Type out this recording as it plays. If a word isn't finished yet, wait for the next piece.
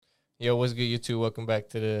Yo, what's good, YouTube? Welcome back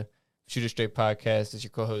to the Straight Podcast. It's your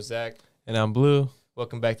co-host, Zach. And I'm Blue.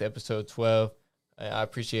 Welcome back to episode 12. I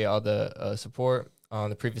appreciate all the support on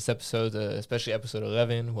the previous episodes, especially episode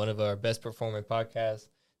 11, one of our best performing podcasts.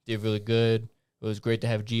 Did really good. It was great to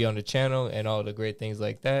have G on the channel and all the great things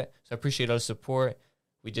like that. So I appreciate all the support.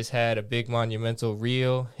 We just had a big monumental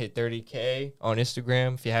reel hit 30K on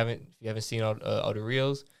Instagram. If you haven't seen all the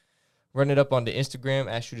reels, run it up on the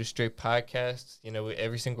Instagram at Shoot It Straight Podcast. You know,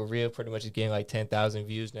 every single reel pretty much is getting like 10,000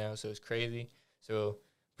 views now, so it's crazy. So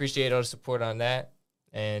appreciate all the support on that.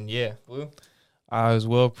 And yeah, Blue. I as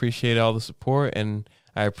well appreciate all the support, and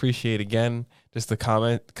I appreciate again just the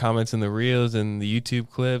comments in the reels and the YouTube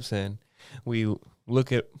clips, and we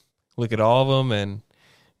look at all of them and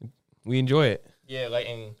we enjoy it. Yeah,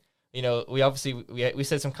 and you know, we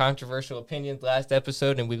said some controversial opinions last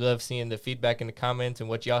episode, and we love seeing the feedback in the comments and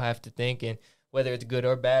what y'all have to think, and whether it's good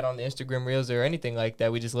or bad on the Instagram reels or anything like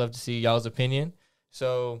that. We just love to see y'all's opinion.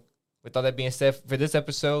 So with all that being said, for this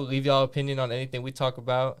episode, leave y'all opinion on anything we talk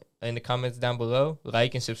about in the comments down below.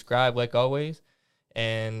 Like and subscribe like always.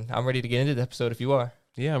 And I'm ready to get into the episode if you are.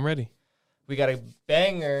 Yeah, I'm ready. We got a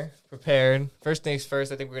banger prepared. First things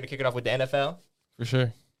first, I think we're going to kick it off with the NFL. For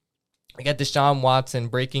sure. I got Deshaun Watson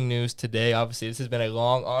breaking news today. Obviously, this has been a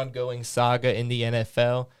long, ongoing saga in the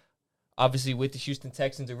NFL. Obviously, with the Houston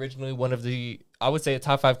Texans, originally one of I would say, a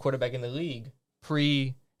top 5 quarterback in the league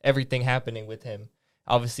pre-everything happening with him.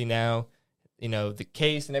 Obviously, now, you know, the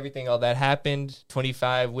case and everything, all that happened.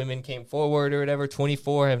 25 women came forward or whatever.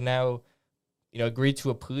 24 have now, you know, agreed to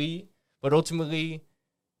a plea. But ultimately,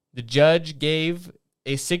 the judge gave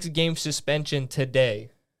a 6-game suspension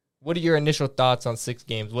today. What are your initial thoughts on 6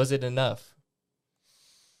 games? Was it enough?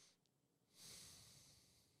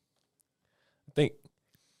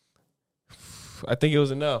 I think it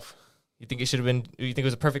was enough. You think it should have been? You think it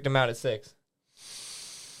was a perfect amount at 6,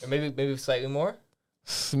 or maybe slightly more?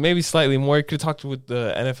 Maybe slightly more. You could have talked with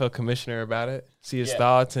the NFL commissioner about it, see his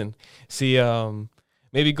thoughts, and see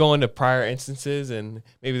maybe go into prior instances, and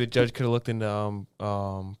maybe the judge could have looked into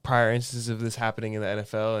prior instances of this happening in the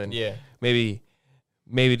NFL, and maybe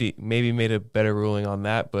made a better ruling on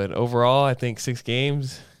that. But overall, I think 6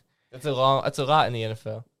 games. That's a lot in the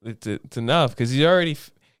NFL. It's enough because he's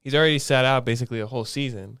already sat out basically a whole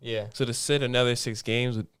season. Yeah. So to sit another 6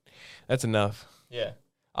 games, that's enough. Yeah.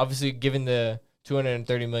 Obviously, given the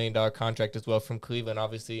 $230 million contract as well from Cleveland,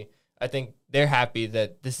 obviously, I think they're happy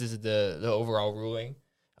that this is the overall ruling.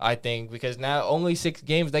 I think because now only 6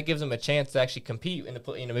 games, that gives him a chance to actually compete in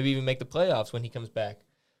maybe even make the playoffs when he comes back.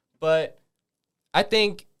 But I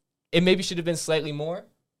think it maybe should have been slightly more.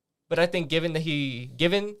 But I think given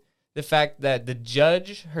the fact that the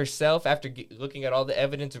judge herself, after looking at all the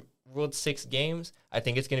evidence, ruled 6 games, I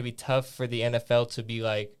think it's going to be tough for the NFL to be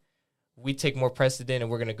like, we take more precedent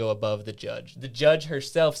and we're going to go above the judge. The judge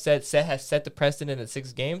herself has set the precedent at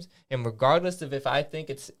 6 games, and regardless of if I think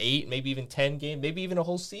it's 8, maybe even 10 games, maybe even a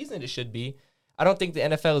whole season it should be, I don't think the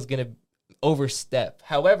NFL is going to overstep.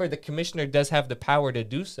 However, the commissioner does have the power to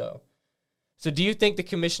do so. So do you think the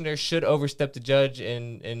commissioner should overstep the judge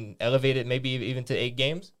and elevate it maybe even to 8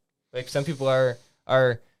 games? Like some people are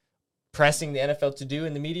pressing the NFL to do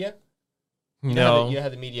in the media? You know how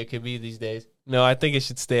the media could be these days. No, I think it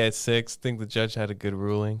should stay at 6. I think the judge had a good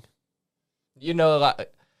ruling. You know,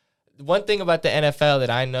 one thing about the NFL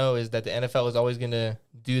that I know is that the NFL is always going to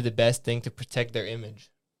do the best thing to protect their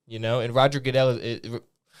image. You know, and Roger Goodell,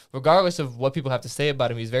 regardless of what people have to say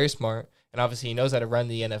about him, he's very smart, and obviously he knows how to run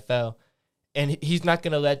the NFL. And he's not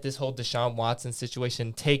going to let this whole Deshaun Watson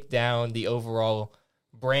situation take down the overall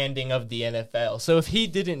branding of the NFL. So if he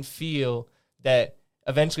didn't feel that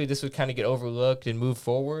eventually this would kind of get overlooked and move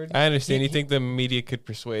forward. I understand. You think the media could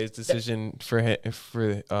persuade his decision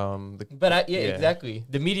exactly.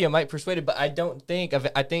 The media might persuade it, but I don't think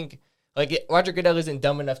I think Roger Goodell isn't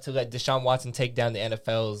dumb enough to let Deshaun Watson take down the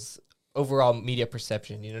NFL's overall media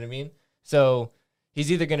perception. You know what I mean? So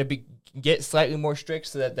he's either going to get slightly more strict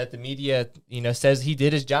so that the media, you know, says he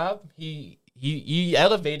did his job. He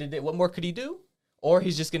elevated it. What more could he do? Or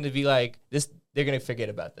he's just going to be like this. They're going to forget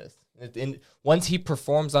about this. And once he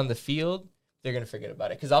performs on the field, they're going to forget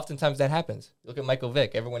about it. Because oftentimes that happens. Look at Michael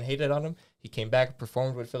Vick. Everyone hated on him. He came back and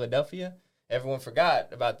performed with Philadelphia. Everyone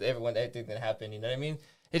forgot about everything that happened. You know what I mean?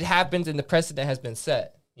 It happens, and the precedent has been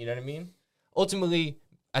set. You know what I mean? Ultimately,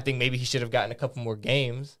 I think maybe he should have gotten a couple more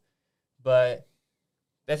games. But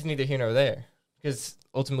that's neither here nor there. Because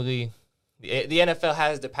ultimately, the NFL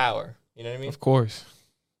has the power. You know what I mean? Of course.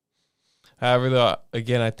 However, though,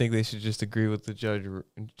 again, I think they should just agree with the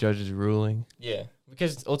judge's ruling. Yeah,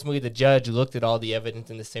 because ultimately the judge looked at all the evidence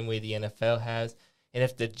in the same way the NFL has. And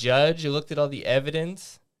if the judge looked at all the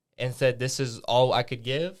evidence and said, this is all I could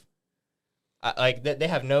give, they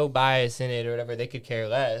have no bias in it or whatever. They could care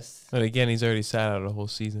less. But again, he's already sat out a whole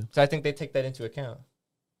season. So I think they take that into account.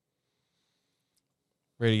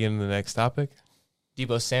 Ready to get into the next topic?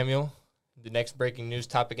 Deebo Samuel, the next breaking news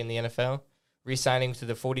topic in the NFL, re-signing to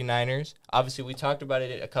the 49ers. Obviously, we talked about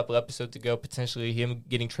it a couple episodes ago, potentially him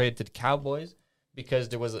getting traded to the Cowboys because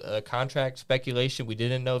there was a contract speculation. We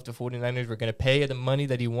didn't know if the 49ers were going to pay the money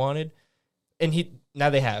that he wanted. And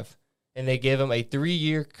now they have. And they gave him a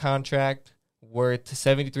 3-year contract worth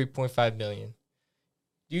 $73.5 million.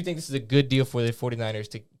 Do you think this is a good deal for the 49ers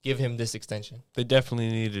to give him this extension? They definitely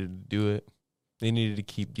needed to do it. They needed to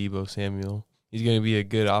keep Deebo Samuel. He's going to be a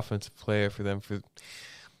good offensive player for them for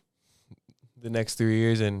the next 3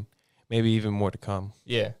 years and maybe even more to come.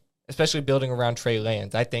 Yeah, especially building around Trey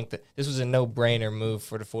Lance. I think that this was a no-brainer move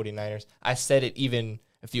for the 49ers. I said it even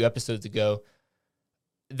a few episodes ago.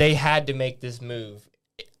 They had to make this move.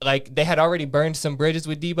 Like, they had already burned some bridges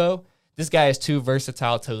with Deebo. This guy is too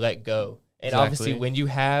versatile to let go. And Obviously, when you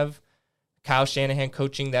have Kyle Shanahan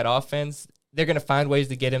coaching that offense, they're going to find ways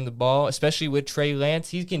to get him the ball, especially with Trey Lance.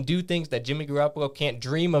 He can do things that Jimmy Garoppolo can't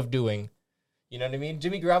dream of doing. You know what I mean?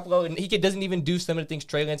 Jimmy Garoppolo, and doesn't even do some of the things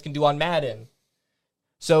Trey Lance can do on Madden.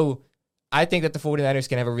 So I think that the 49ers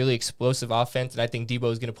can have a really explosive offense, and I think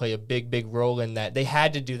Deebo is going to play a big, big role in that. They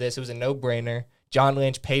had to do this. It was a no-brainer. John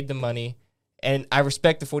Lynch paid the money, and I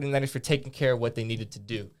respect the 49ers for taking care of what they needed to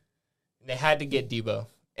do. And they had to get Deebo.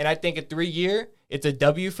 And I think a 3-year, it's a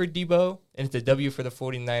W for Deebo, and it's a W for the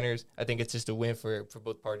 49ers. I think it's just a win for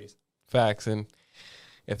both parties. Facts. And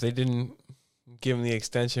if they didn't give him the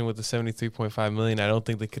extension with the $73.5 million, I don't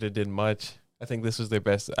think they could have did much. I think this was their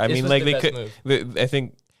best. I think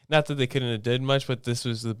not that they couldn't have did much, but this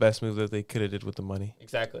was the best move that they could have did with the money.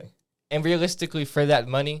 Exactly. And realistically, for that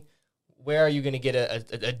money, where are you going to get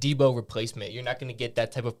a Deebo replacement? You're not going to get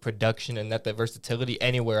that type of production and that versatility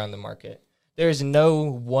anywhere on the market. There is no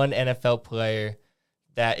one NFL player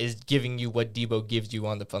that is giving you what Deebo gives you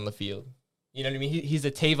on the field. You know what I mean? He's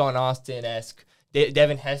a Tavon Austin-esque,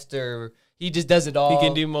 Devin Hester. He just does it all. He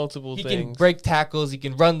can do multiple things. He can break tackles. He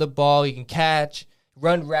can run the ball. He can catch,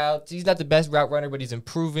 run routes. He's not the best route runner, but he's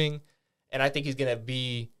improving. And I think he's going to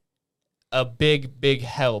be a big, big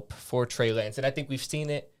help for Trey Lance. And I think we've seen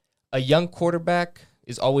it. A young quarterback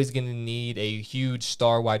is always going to need a huge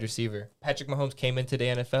star wide receiver. Patrick Mahomes came into the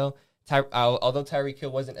NFL. Although Tyreek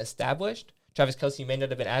Hill wasn't established, Travis Kelce may not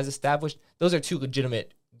have been as established. Those are two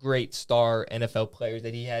legitimate, great star NFL players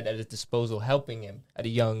that he had at his disposal, helping him at a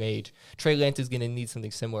young age. Trey Lance is going to need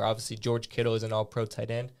something similar. Obviously, George Kittle is an all-pro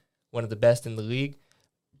tight end, one of the best in the league.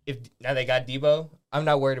 If now they got Deebo, I'm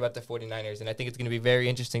not worried about the 49ers, and I think it's going to be very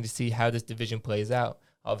interesting to see how this division plays out.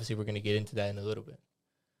 Obviously, we're going to get into that in a little bit.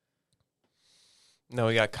 No,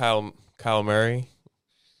 we got Kyle Murray.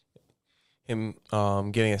 Him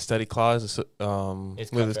getting a study clause with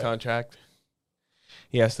his contract.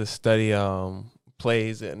 He has to study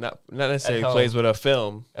plays, not necessarily plays, but a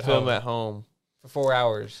film at home for 4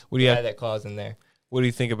 hours. What do you have that clause in there? What do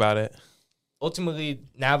you think about it? Ultimately,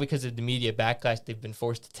 now because of the media backlash, they've been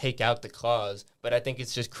forced to take out the clause. But I think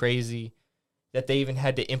it's just crazy that they even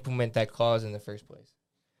had to implement that clause in the first place.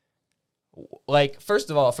 Like, first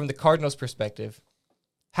of all, from the Cardinals' perspective,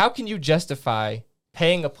 how can you justify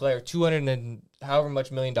paying a player $200 and however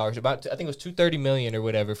much $million, I think it was $230 million or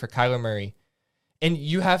whatever for Kyler Murray, and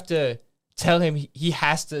you have to tell him he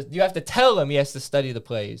has to study the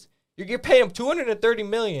plays. You're paying him $230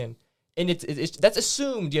 million, and that's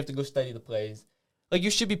assumed you have to go study the plays. Like, you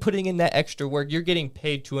should be putting in that extra work. You're getting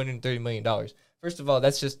paid $230 million. First of all,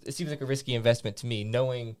 it seems like a risky investment to me,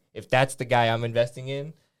 knowing if that's the guy I'm investing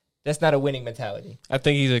in. That's not a winning mentality. I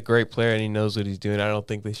think he's a great player and he knows what he's doing. I don't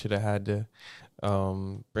think they should have had to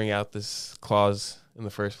bring out this clause in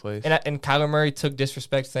the first place. And Kyler Murray took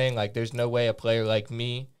disrespect, saying, like, there's no way a player like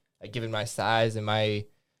me, like, given my size and my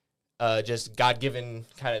just God-given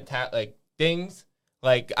kind of things,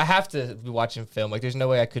 like, I have to be watching film. Like, there's no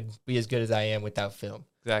way I could be as good as I am without film.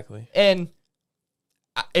 Exactly. And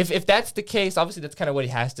if that's the case, obviously that's kind of what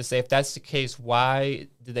he has to say. If that's the case, why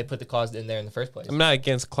did they put the clause in there in the first place? I'm not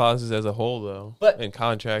against clauses as a whole, though, in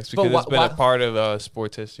contracts, because it's been a part of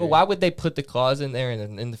sports history. But why would they put the clause in there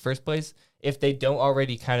in the first place if they don't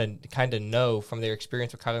already kind of know from their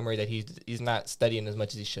experience with Kyler Murray that he's not studying as much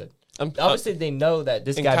as he should? Obviously, they know that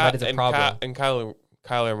this guy might have a problem. In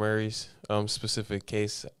Kyler Murray's specific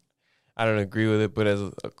case, I don't agree with it, but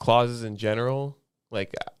as clauses in general,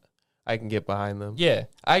 like, I can get behind them. Yeah,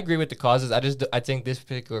 I agree with the clauses. I think this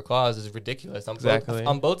particular clause is ridiculous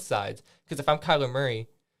on both sides. Because if I'm Kyler Murray,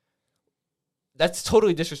 that's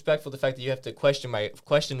totally disrespectful. The fact that you have to question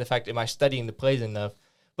the fact, am I studying the plays enough?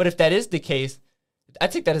 But if that is the case, I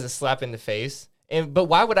take that as a slap in the face. But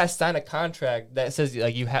why would I sign a contract that says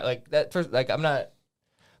like you have like that? I'm not.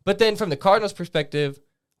 But then from the Cardinals' perspective,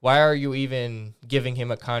 why are you even giving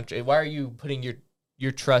him a contract? Why are you putting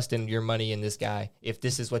your trust and your money in this guy if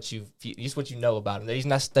this is what you know about him, that he's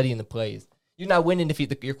not studying the plays? You're not winning if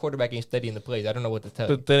your quarterback ain't studying the plays. I don't know what to tell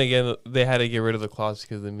you. But then again, they had to get rid of the clause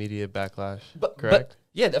because of the media backlash. Correct?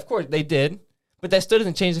 Yeah, of course they did. But that still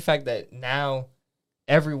doesn't change the fact that now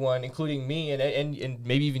everyone, including me and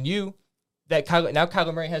maybe even you, that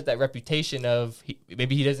Kyler Murray has that reputation of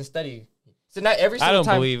maybe he doesn't study. So not every single time.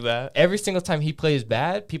 I don't believe that. Every single time he plays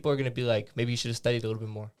bad, people are going to be like, maybe you should have studied a little bit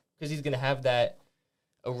more, because he's going to have that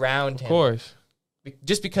around him. Of course.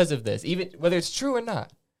 Just because of this, even whether it's true or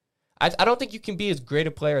not. I don't think you can be as great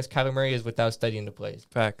a player as Kyler Murray is without studying the plays.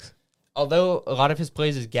 Facts. Although a lot of his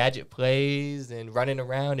plays is gadget plays and running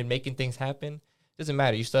around and making things happen, it doesn't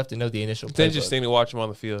matter. You still have to know the initial playbook. It's interesting to watch him on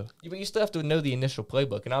the field. But you still have to know the initial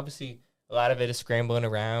playbook. And obviously, a lot of it is scrambling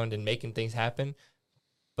around and making things happen.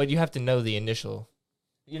 But you have to know the initial.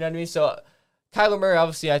 You know what I mean? So Kyler Murray,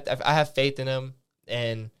 obviously, I have faith in him.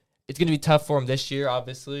 And it's going to be tough for him this year,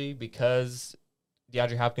 obviously, because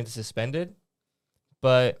DeAndre Hopkins is suspended.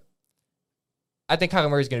 But I think Kyler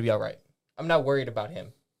Murray is going to be all right. I'm not worried about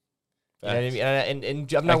him. You know what I mean?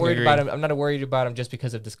 And I'm not worried about him. I'm not worried about him just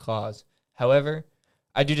because of this clause. However,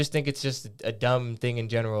 I do just think it's just a dumb thing in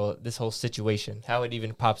general, this whole situation, how it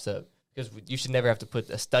even pops up. Because you should never have to put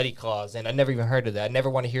a study clause in. I never even heard of that. I never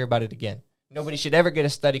want to hear about it again. Nobody should ever get a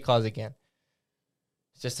study clause again.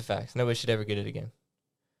 It's just a fact. Nobody should ever get it again.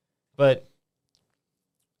 But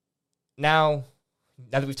now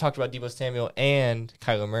that we've talked about Deebo Samuel and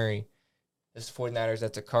Kyler Murray, this 49ers,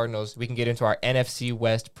 that's the Cardinals, we can get into our NFC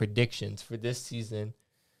West predictions for this season.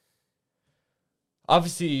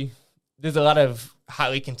 Obviously, there's a lot of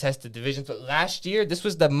hotly contested divisions, but last year, this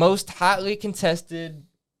was the most hotly contested,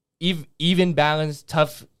 even balanced,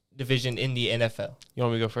 tough division in the NFL. You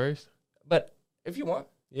want me to go first? But if you want.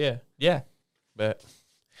 Yeah. Yeah. Bet.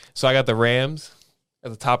 So I got the Rams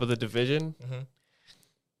at the top of the division. Mm-hmm.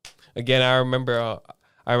 Again, I remember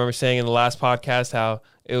saying in the last podcast how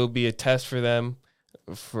it would be a test for them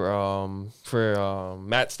for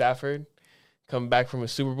Matt Stafford coming back from a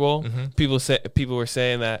Super Bowl. Mm-hmm. People were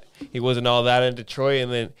saying that he wasn't all that in Detroit,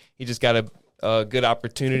 and then he just got a good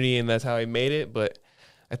opportunity, and that's how he made it. But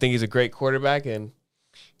I think he's a great quarterback, and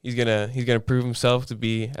he's gonna prove himself to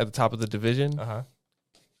be at the top of the division. Uh-huh.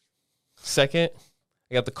 Second,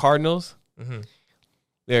 I got the Cardinals. Mm-hmm.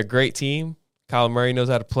 They're a great team. Kyler Murray knows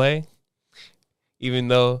how to play. Even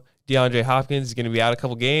though DeAndre Hopkins is going to be out a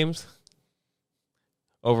couple games,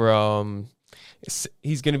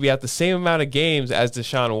 he's going to be out the same amount of games as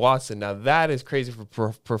Deshaun Watson. Now that is crazy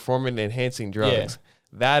for performance enhancing drugs.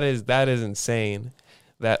 Yeah. That is insane.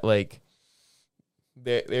 That like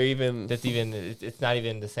they're even it's not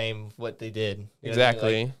even the same what they did.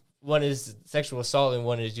 Exactly. Like, one is sexual assault and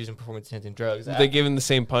one is using performance enhancing drugs. They're giving the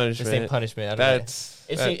same punishment.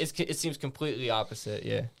 It seems completely opposite.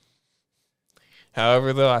 Yeah.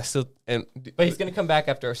 However, though, but he's gonna come back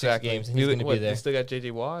after 6 games, and he's gonna be there. They still got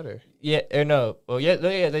J.J. Watt, or no? Well, yeah,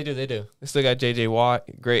 they do. They still got J.J. Watt,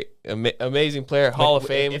 great, amazing player, Hall of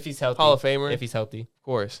Fame, if he's healthy, Hall of Famer, if he's healthy, of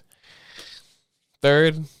course.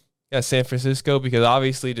 Third, got San Francisco, because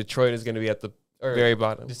obviously Detroit is gonna be at the very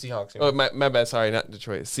bottom. The Seahawks. Oh, my bad. Sorry, not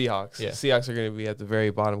Detroit. Seahawks. Yeah. Seahawks are going to be at the very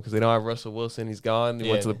bottom because they don't have Russell Wilson. He's gone. He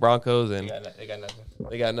went to the Broncos, and they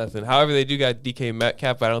got nothing. However, they do got DK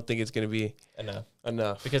Metcalf, but I don't think it's going to be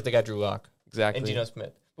enough because they got Drew Lock. Exactly. And Geno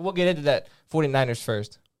Smith. But we'll get into that 49ers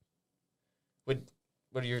first. What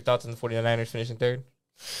are your thoughts on the 49ers finishing third?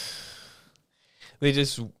 I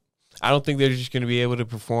don't think they're just going to be able to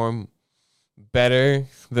perform better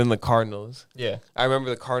than the Cardinals. Yeah. I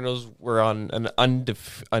remember the Cardinals were on an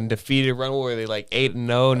undefeated run where they like 8-0,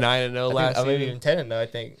 9-0 last year. Maybe even 10-0, I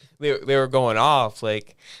think. They were going off,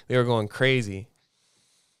 like they were going crazy.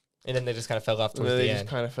 And then they just kind of fell off towards the end. They just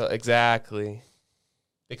kind of fell, exactly.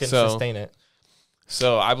 They couldn't sustain it.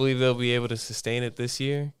 So I believe they'll be able to sustain it this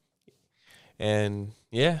year. And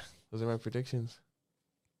yeah, those are my predictions.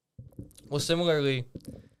 Well, similarly,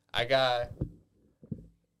 I got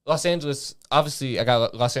Los Angeles. Obviously, I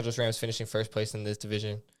got Los Angeles Rams finishing first place in this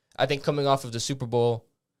division. I think coming off of the Super Bowl,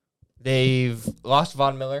 they've lost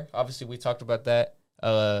Von Miller. Obviously, we talked about that.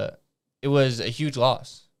 It was a huge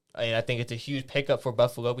loss. I mean, I think it's a huge pickup for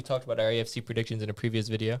Buffalo. We talked about our AFC predictions in a previous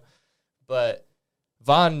video. But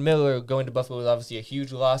Von Miller going to Buffalo is obviously a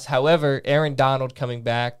huge loss. However, Aaron Donald coming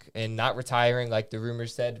back and not retiring like the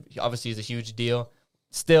rumors said, obviously is a huge deal.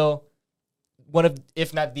 Still, one of,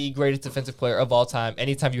 if not the greatest defensive player of all time.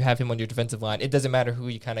 Anytime you have him on your defensive line, it doesn't matter who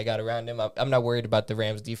you kind of got around him. I'm not worried about the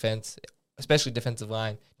Rams defense, especially defensive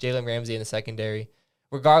line. Jalen Ramsey in the secondary.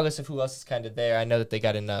 Regardless of who else is kind of there, I know that they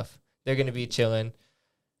got enough. They're going to be chilling.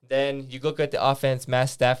 Then you look at the offense, Matt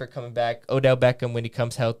Stafford coming back. Odell Beckham, when he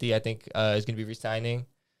comes healthy, I think is going to be re-signing.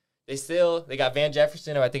 They got Van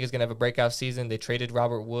Jefferson, who I think is going to have a breakout season. They traded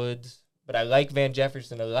Robert Woods. But I like Van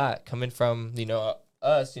Jefferson a lot, coming from,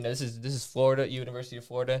 us. This is Florida, University of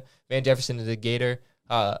Florida. Van Jefferson is a Gator.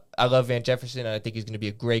 I love Van Jefferson, and I think he's going to be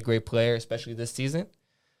a great, great player, especially this season.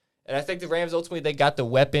 And I think the Rams, ultimately, they got the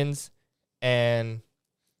weapons, and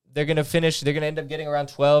they're going to end up getting around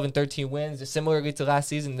 12 and 13 wins. Similarly to last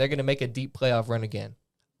season, they're going to make a deep playoff run again.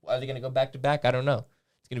 Are they going to go back-to-back? I don't know.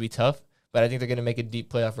 It's going to be tough, but I think they're going to make a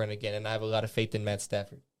deep playoff run again, and I have a lot of faith in Matt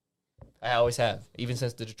Stafford. I always have, even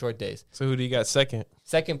since the Detroit days. So who do you got second?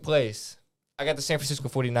 Second place, I got the San Francisco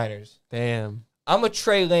 49ers. Damn. I'm a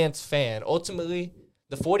Trey Lance fan. Ultimately,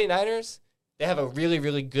 the 49ers, they have a really,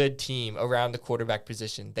 really good team around the quarterback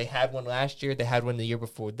position. They had one last year. They had one the year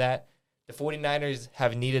before that. The 49ers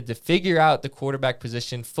have needed to figure out the quarterback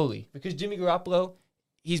position fully because Jimmy Garoppolo,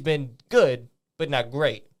 he's been good, but not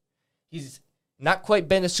great. He's not quite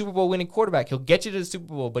been a Super Bowl winning quarterback. He'll get you to the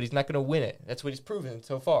Super Bowl, but he's not going to win it. That's what he's proven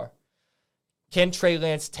so far. Can Trey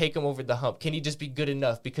Lance take him over the hump? Can he just be good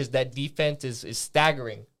enough? Because that defense is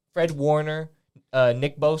staggering. Fred Warner,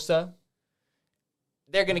 Nick Bosa,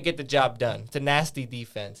 they're going to get the job done. It's a nasty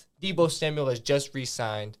defense. Deebo Samuel has just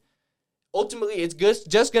re-signed. Ultimately, it's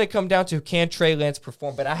just going to come down to can Trey Lance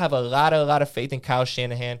perform. But I have a lot of faith in Kyle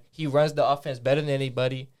Shanahan. He runs the offense better than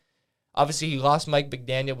anybody. Obviously, he lost Mike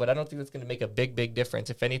McDaniel, but I don't think that's going to make a big difference.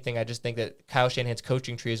 If anything, I just think that Kyle Shanahan's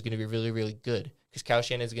coaching tree is going to be really, really good because Kyle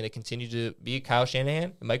Shanahan is going to continue to be Kyle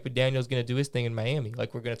Shanahan, and Mike McDaniel is going to do his thing in Miami,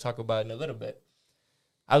 like we're going to talk about in a little bit.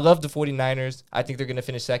 I love the 49ers. I think they're going to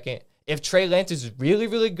finish second. If Trey Lance is really,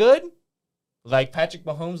 really good, like Patrick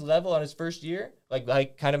Mahomes' level on his first year,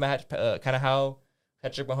 like kind of how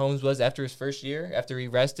Patrick Mahomes was after his first year, after he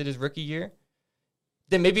rested his rookie year,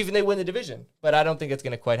 then maybe even they win the division. But I don't think it's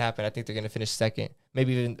going to quite happen. I think they're going to finish second,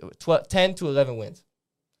 maybe even 10 to 11 wins.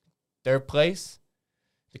 Third place,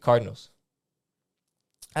 the Cardinals.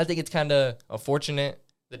 I think it's kind of unfortunate,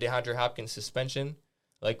 the DeAndre Hopkins suspension.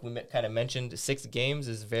 Like we kind of mentioned, 6 games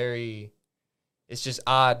is it's just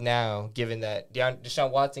odd now, given that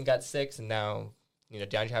Deshaun Watson got 6, and now,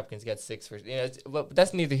 DeAndre Hopkins got 6 first. But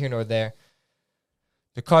that's neither here nor there.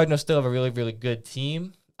 The Cardinals still have a really, really good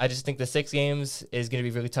team. I just think the 6 games is going to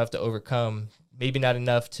be really tough to overcome. Maybe not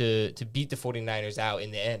enough to beat the 49ers out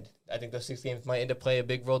in the end. I think those 6 games might end up playing a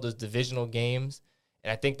big role, those divisional games.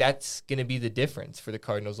 And I think that's going to be the difference for the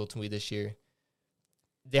Cardinals ultimately this year.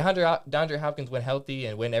 DeAndre Hopkins, when healthy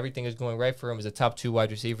and when everything is going right for him, is a top 2 wide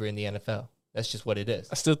receiver in the NFL. That's just what it is.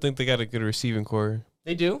 I still think they got a good receiving core.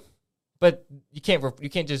 They do, but you can have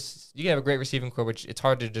a great receiving core, which it's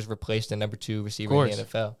hard to just replace the number 2 receiver in the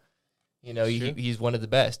NFL. He's one of the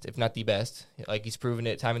best, if not the best. Like he's proven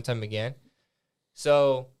it time and time again.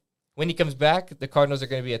 So when he comes back, the Cardinals are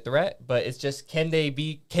going to be a threat, but it's just can they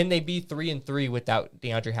be 3-3 without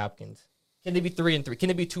DeAndre Hopkins? Can they be 3-3? Can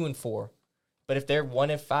they be 2-4? But if they're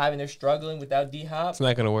 1-5 and they're struggling without D-Hop, it's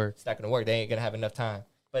not going to work. It's not going to work. They ain't going to have enough time.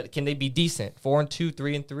 But can they be decent? 4-2,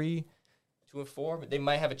 3-3, 2-4? But they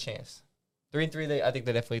might have a chance. 3-3, I think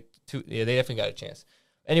they definitely got a chance.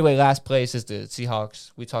 Anyway, last place is the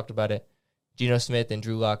Seahawks. We talked about it. Geno Smith and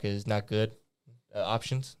Drew Lock is not good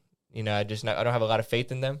options. I don't have a lot of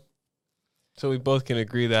faith in them. So we both can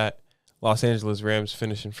agree that Los Angeles Rams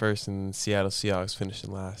finishing first and Seattle Seahawks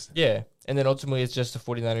finishing last. Yeah, and then ultimately it's just the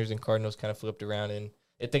 49ers and Cardinals kind of flipped around, and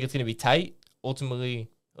I think it's going to be tight. Ultimately,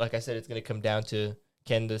 like I said, it's going to come down to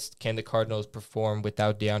can the Cardinals perform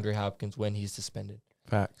without DeAndre Hopkins when he's suspended.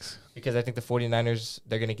 Facts. Because I think the 49ers,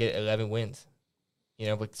 they're going to get 11 wins.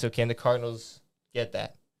 But so can the Cardinals get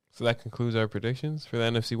that? So that concludes our predictions for the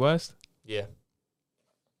NFC West? Yeah.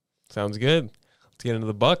 Sounds good. Let's get into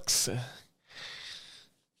the Bucks.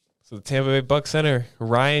 So the Tampa Bay Bucks center,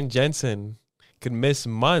 Ryan Jensen, could miss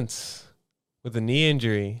months with a knee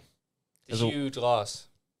injury. It's a huge loss.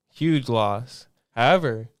 Huge loss.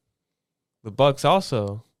 However, the Bucks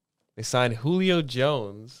also, they signed Julio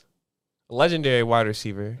Jones, a legendary wide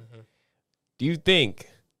receiver. Mm-hmm. Do you think,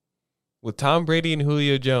 with Tom Brady and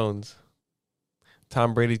Julio Jones,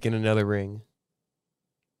 Tom Brady's getting another ring?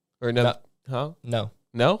 Or another? No. Huh? No.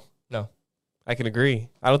 No? No. I can agree.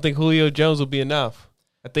 I don't think Julio Jones will be enough.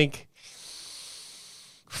 I think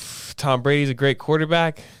Tom Brady's a great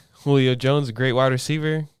quarterback. Julio Jones a great wide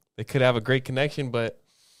receiver. They could have a great connection, but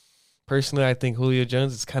Personally, I think Julio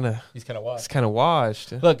Jones is kind of washed. It's kind of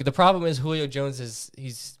washed. Look, the problem is Julio Jones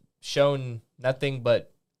he's shown nothing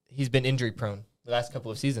but he's been injury prone the last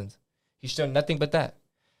couple of seasons. He's shown nothing but that.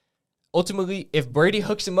 Ultimately, if Brady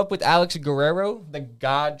hooks him up with Alex Guerrero, the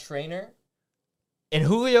God trainer, and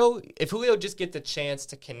if Julio just gets a chance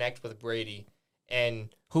to connect with Brady, and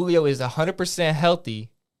Julio is 100% healthy,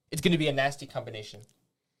 it's going to be a nasty combination.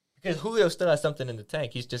 Because Julio still has something in the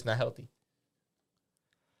tank. He's just not healthy.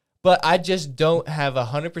 But I just don't have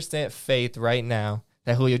 100% faith right now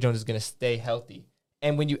that Julio Jones is going to stay healthy.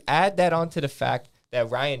 And when you add that onto the fact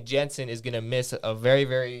that Ryan Jensen is going to miss a very,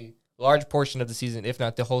 very large portion of the season, if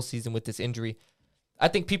not the whole season, with this injury, I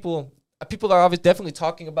think people are obviously definitely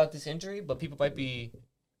talking about this injury, but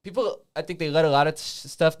I think they let a lot of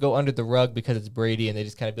stuff go under the rug because it's Brady, and they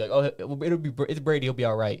just kind of be like, oh, it's Brady, he'll be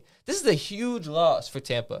all right. This is a huge loss for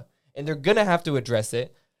Tampa, and they're going to have to address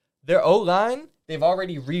it. Their O-line, they've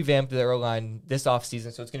already revamped their O-line this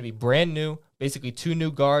offseason, so it's going to be brand new, basically 2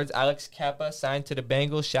 new guards. Alex Kappa signed to the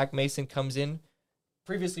Bengals. Shaq Mason comes in,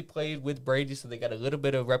 previously played with Brady, so they got a little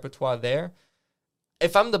bit of repertoire there.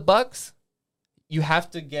 If I'm the Bucks, you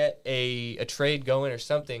have to get a trade going or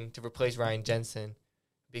something to replace Ryan Jensen,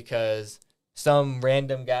 because some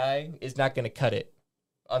random guy is not going to cut it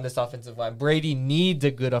on this offensive line. Brady needs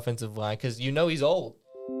a good offensive line because he's old.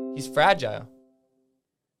 He's fragile.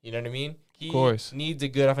 You know what I mean? He of course needs a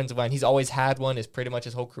good offensive line. He's always had one is pretty much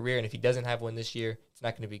his whole career, and if he doesn't have one this year, it's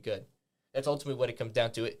not going to be good. That's ultimately what it comes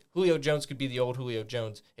down to. Julio Jones could be the old Julio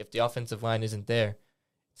Jones. If the offensive line isn't there,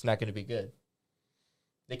 it's not going to be good.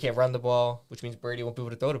 They can't run the ball, which means Brady won't be able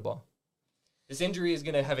to throw the ball. This injury is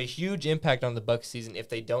going to have a huge impact on the Bucs season if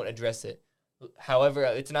they don't address it. However,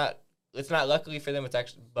 it's not luckily for them.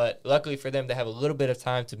 But luckily for them, they have a little bit of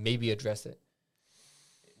time to maybe address it.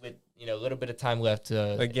 With a little bit of time left.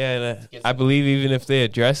 I believe even if they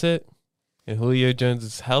address it, and Julio Jones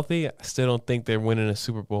is healthy, I still don't think they're winning a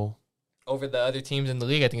Super Bowl. Over the other teams in the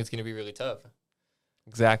league, I think it's going to be really tough.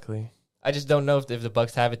 Exactly. I just don't know if the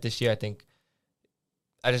Bucs have it this year.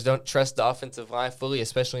 I just don't trust the offensive line fully,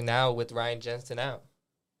 especially now with Ryan Jensen out.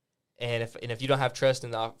 And if you don't have trust in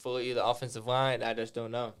the offensive line, I just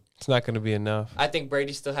don't know. It's not going to be enough. I think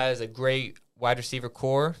Brady still has a great wide receiver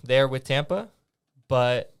core there with Tampa,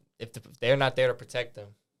 but if they're not there to protect them,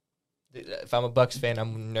 if I'm a Bucs fan,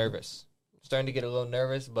 I'm nervous. I'm starting to get a little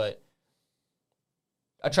nervous, but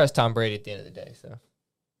I trust Tom Brady at the end of the day, so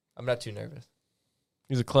I'm not too nervous.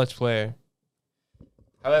 He's a clutch player.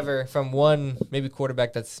 However, from one maybe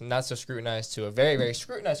quarterback that's not so scrutinized to a very, very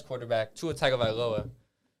scrutinized quarterback, Tua Tagovailoa.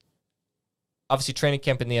 Obviously, training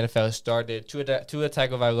camp in the NFL has started. Tua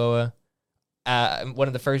Tagovailoa, one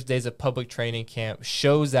of the first days of public training camp,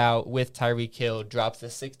 shows out with Tyreek Hill, drops a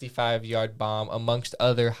 65-yard bomb amongst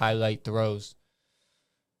other highlight throws.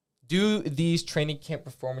 Do these training camp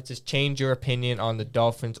performances change your opinion on the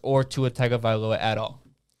Dolphins or Tua Tagovailoa at all?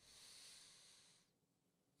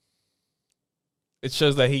 It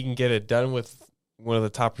shows that he can get it done with one of the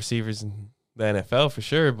top receivers in the NFL for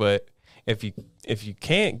sure. But if you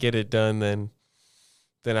can't get it done, then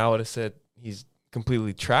I would have said he's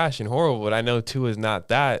completely trash and horrible. But I know Tua is not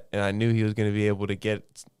that, and I knew he was going to be able to get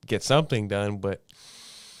something done. But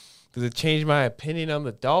does it change my opinion on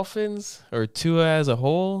the Dolphins or Tua as a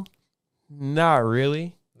whole? Not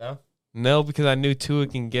really. No, because I knew Tua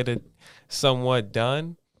can get it somewhat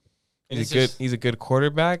done. He's a good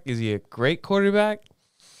quarterback. Is he a great quarterback?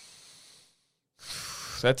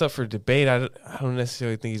 That's up for debate. I don't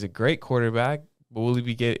necessarily think he's a great quarterback, but will he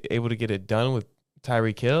be able to get it done with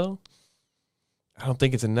Tyreek Hill? I don't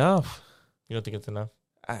think it's enough. You don't think it's enough?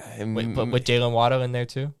 With Jalen Waddle in there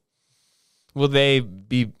too? Will they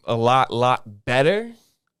be a lot better?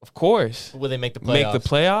 Of course. Will they make the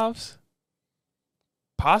playoffs?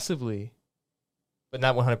 Possibly. But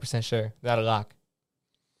not 100% sure. Not a lock.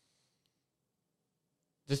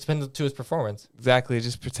 Just depends on his performance. Exactly. It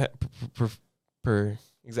just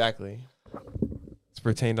exactly. It's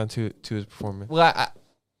pertained on to his performance. Well,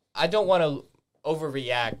 I don't want to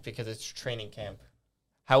overreact because it's training camp.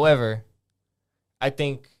 However, I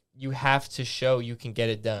think you have to show you can get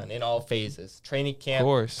it done in all phases. Training camp,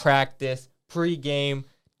 practice, pre-game,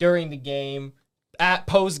 during the game,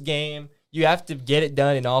 post-game. You have to get it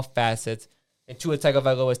done in all facets. And Tua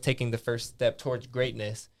Tagovailoa is taking the first step towards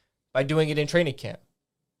greatness by doing it in training camp.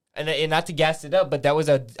 And not to gas it up, but that was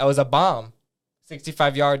a bomb.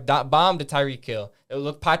 65-yard bomb to Tyreek Hill. It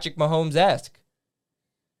looked Patrick Mahomes-esque.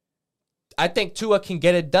 I think Tua can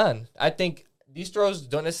get it done. I think these throws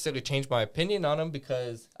don't necessarily change my opinion on him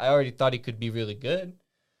because I already thought he could be really good.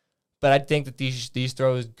 But I think that these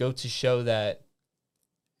throws go to show that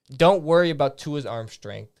don't worry about Tua's arm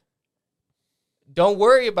strength. don't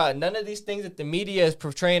worry about none of these things that the media is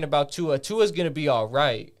portraying about Tua. Tua's going to be all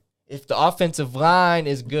right if the offensive line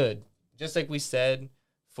is good. Just like we said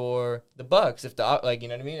for the Bucs. If the you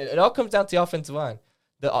know what I mean? It all comes down to the offensive line.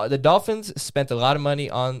 The Dolphins spent a lot of money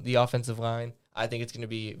on the offensive line. I think it's going to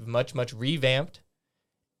be much, much revamped.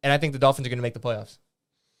 And I think the Dolphins are going to make the playoffs.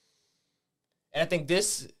 And I think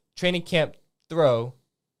this training camp throw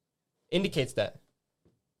indicates that.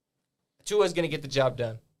 Tua is going to get the job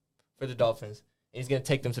done for the Dolphins. And he's going to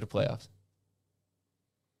take them to the playoffs.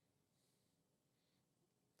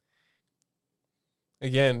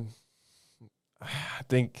 Again, I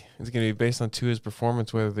think it's going to be based on Tua's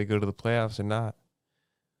performance, whether they go to the playoffs or not.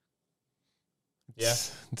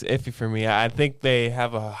 It's iffy for me. I think they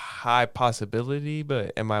have a high possibility,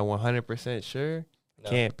 but am I 100% sure? No.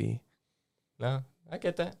 Can't be. No, I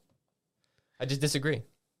get that. I just disagree.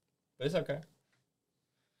 But it's okay.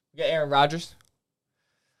 We got Aaron Rodgers.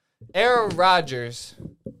 Aaron Rodgers,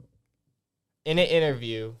 in an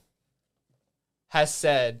interview, has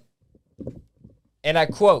said, and I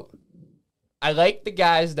quote, "I like the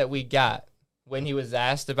guys that we got," when he was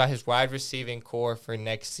asked about his wide receiving core for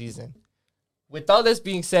next season. With all this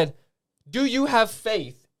being said, do you have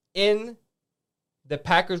faith in the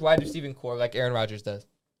Packers wide receiving core like Aaron Rodgers does?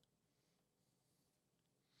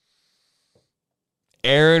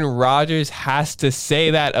 Aaron Rodgers has to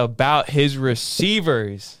say that about his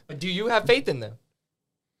receivers. But do you have faith in them?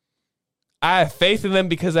 I have faith in them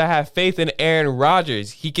because I have faith in Aaron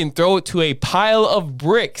Rodgers. He can throw it to a pile of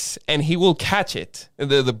bricks and he will catch it.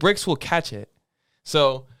 The bricks will catch it.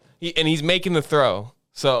 So he's making the throw.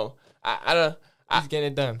 So he's getting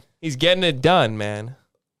it done. He's getting it done, man.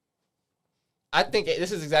 I think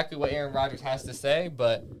this is exactly what Aaron Rodgers has to say,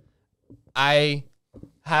 but I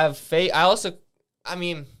have faith. I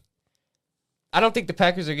don't think the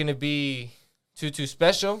Packers are going to be too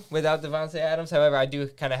special without Devontae Adams. However, I do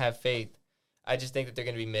kind of have faith. I just think that they're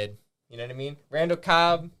going to be mid. You know what I mean? Randall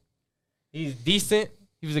Cobb, he's decent.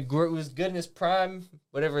 He was good in his prime,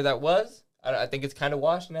 whatever that was. I think it's kind of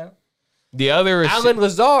washed now. The other Allen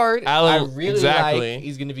Lazard, I really like.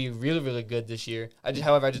 He's going to be really, really good this year.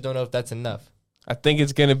 However, I just don't know if that's enough. I think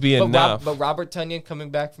it's going to be enough. But Robert Tonyan coming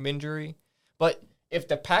back from injury. But if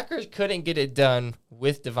the Packers couldn't get it done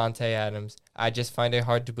with Devontae Adams, I just find it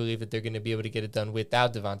hard to believe that they're going to be able to get it done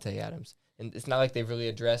without Devontae Adams. And it's not like they've really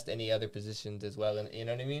addressed any other positions as well. You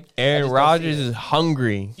know what I mean? Aaron Rodgers is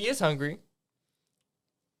hungry. He is hungry.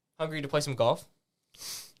 Hungry to play some golf.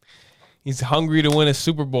 He's hungry to win a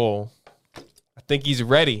Super Bowl. I think he's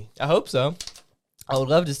ready. I hope so. I would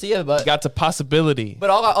love to see it, but got the possibility. But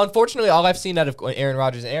unfortunately, all I've seen out of Aaron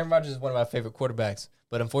Rodgers, and Aaron Rodgers is one of my favorite quarterbacks.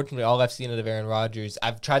 But unfortunately, all I've seen out of Aaron Rodgers,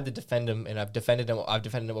 I've tried to defend him, and I've defended him. I've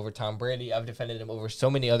defended him over Tom Brady. I've defended him over so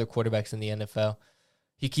many other quarterbacks in the NFL.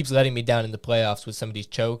 He keeps letting me down in the playoffs with some of these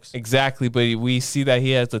chokes. Exactly, but we see that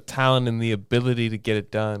he has the talent and the ability to get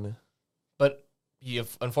it done. But he,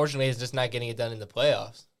 unfortunately, is just not getting it done in the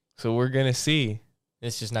playoffs. So we're going to see.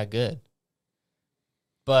 It's just not good.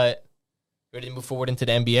 But ready to move forward into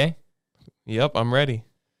the NBA? Yep, I'm ready.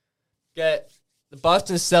 The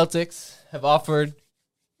Boston Celtics have offered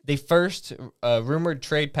the first rumored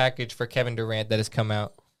trade package for Kevin Durant that has come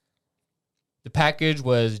out. The package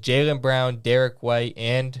was Jaylen Brown, Derek White,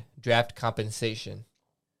 and draft compensation.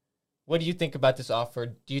 What do you think about this offer?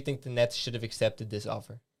 Do you think the Nets should have accepted this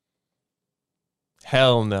offer?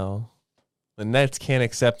 Hell no. The Nets can't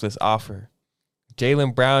accept this offer.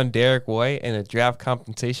 Jaylen Brown, Derek White, and a draft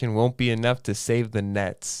compensation won't be enough to save the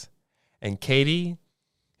Nets. And KD,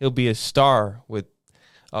 he'll be a star with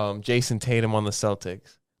Jason Tatum on the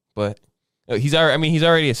Celtics. But he's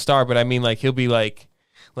already a star, but I mean, like, he'll be like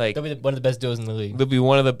they'll be one of the best duos in the league. They'll be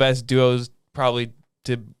one of the best duos probably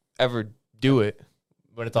to ever do it.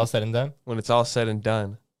 When it's all said and done? When it's all said and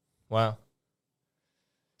done. Wow.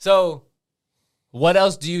 So, what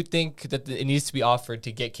else do you think that it needs to be offered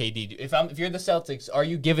to get KD? If you're the Celtics, are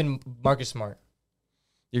you giving Marcus Smart?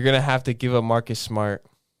 You're gonna have to give up Marcus Smart.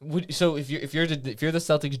 So if you're the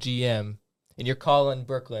Celtics GM and you're calling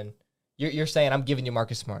Brooklyn, you're saying I'm giving you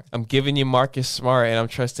Marcus Smart. I'm giving you Marcus Smart, and I'm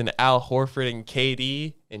trusting Al Horford and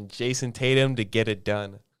KD and Jason Tatum to get it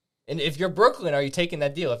done. And if you're Brooklyn, are you taking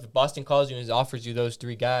that deal? If Boston calls you and offers you those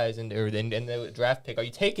three guys and the draft pick, are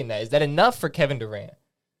you taking that? Is that enough for Kevin Durant?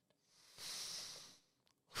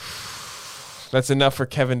 That's enough for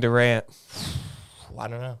Kevin Durant. I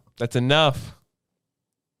don't know. That's enough.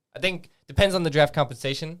 I think depends on the draft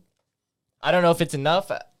compensation. I don't know if it's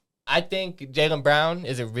enough. I think Jaylen Brown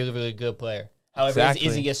is a really, really good player. However,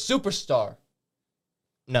 is he a superstar?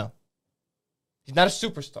 No. He's not a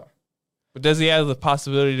superstar. But does he have the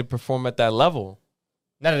possibility to perform at that level?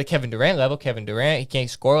 Not at the Kevin Durant level. Kevin Durant, he can't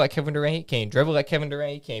score like Kevin Durant. He can't dribble like Kevin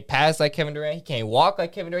Durant. He can't pass like Kevin Durant. He can't walk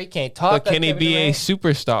like Kevin Durant. He can't talk like Kevin Durant. But can he be a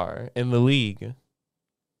superstar in the league?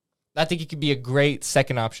 I think he could be a great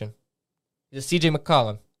second option. He's a C.J.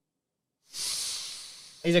 McCollum.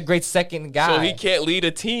 He's a great second guy. So he can't lead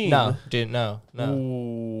a team. No.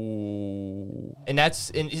 Ooh. And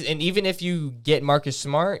that's and even if you get Marcus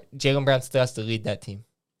Smart, Jaylen Brown still has to lead that team.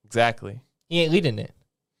 Exactly. He ain't leading it.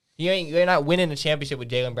 You're not winning a championship with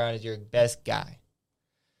Jaylen Brown as your best guy.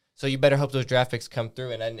 So you better hope those draft picks come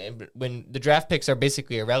through. And when the draft picks are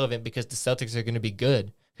basically irrelevant because the Celtics are going to be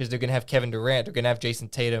good, because they're going to have Kevin Durant, they're going to have Jason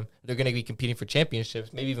Tatum, they're going to be competing for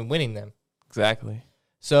championships, maybe even winning them. Exactly.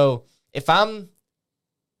 So if I'm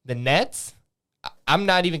the Nets, I'm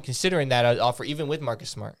not even considering that offer, even with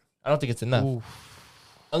Marcus Smart. I don't think it's enough. Ooh.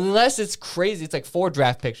 Unless it's crazy. It's like 4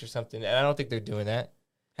 draft picks or something, and I don't think they're doing that.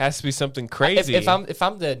 Has to be something crazy. If I'm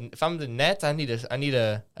the Nets, I need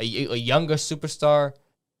a younger superstar,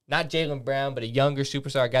 not Jaylen Brown, but a younger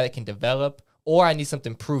superstar, a guy that can develop, or I need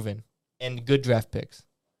something proven and good draft picks.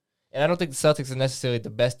 And I don't think the Celtics are necessarily the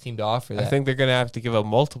best team to offer that. I think they're gonna have to give up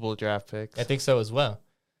multiple draft picks. I think so as well.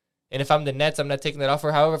 And if I'm the Nets, I'm not taking that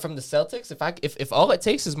offer. However, from the Celtics, if all it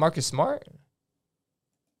takes is Marcus Smart,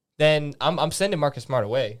 then I'm sending Marcus Smart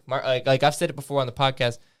away. Like I've said it before on the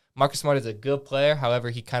podcast, Marcus Smart is a good player. However,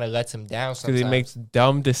 he kind of lets him down sometimes. Because he makes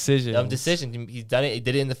dumb decisions. He's done it. He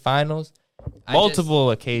did it in the finals.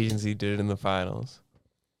 Multiple occasions he did it in the finals.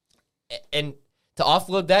 And to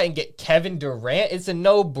offload that and get Kevin Durant, it's a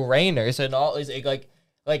no-brainer. It's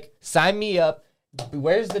sign me up.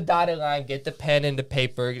 Where's the dotted line? Get the pen and the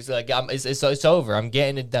paper. It's like it's over. I'm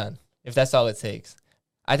getting it done. If that's all it takes,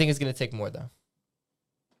 I think it's gonna take more though.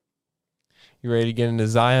 You ready to get into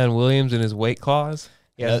Zion Williams and his weight clause?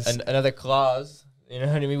 Yeah, another clause. You know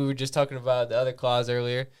what I mean? We were just talking about the other clause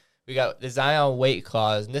earlier. We got the Zion weight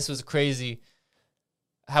clause, and this was crazy.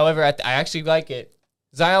 However, I actually like it.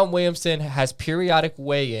 Zion Williamson has periodic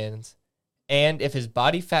weigh-ins, and if his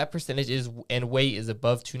body fat percentage and weight is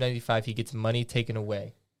above 295, he gets money taken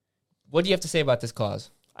away. What do you have to say about this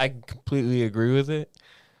clause? I completely agree with it.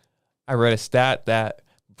 I read a stat that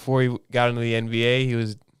before he got into the NBA, he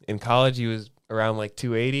was in college, he was around like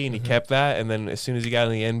 280, and he kept that. And then as soon as he got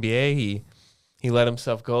in the NBA, he let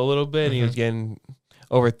himself go a little bit, and he was getting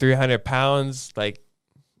over 300 pounds,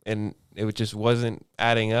 and it just wasn't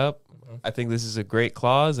adding up. I think this is a great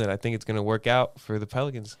clause, and I think it's going to work out for the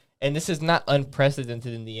Pelicans. And this is not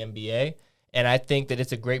unprecedented in the NBA, and I think that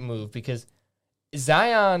it's a great move because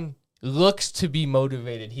Zion looks to be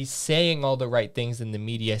motivated. He's saying all the right things in the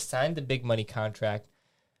media, signed the big money contract.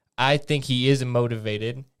 I think he is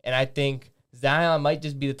motivated, and I think Zion might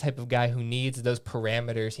just be the type of guy who needs those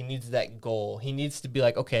parameters. He needs that goal. He needs to be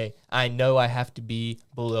like, okay, I know I have to be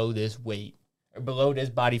below this weight or below this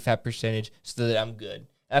body fat percentage so that I'm good.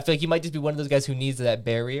 I feel like he might just be one of those guys who needs that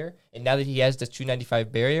barrier. And now that he has this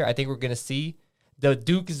 295 barrier, I think we're going to see the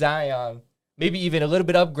Duke Zion maybe even a little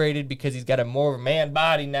bit upgraded because he's got a more man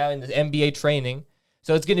body now in the NBA training.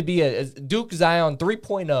 So it's going to be a Duke Zion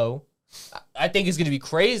 3.0. I think it's going to be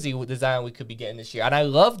crazy with the Zion we could be getting this year. And I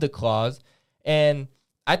love the clause. And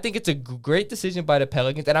I think it's a great decision by the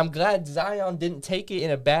Pelicans. And I'm glad Zion didn't take it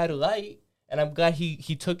in a bad light. And I'm glad he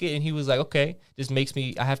took it and he was like, okay, this makes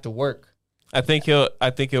me, I have to work. I think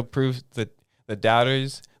he'll prove the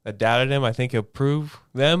doubters that doubted him. I think he'll prove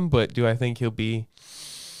them, but do I think he'll be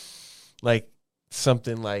like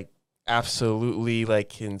something like absolutely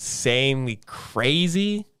like insanely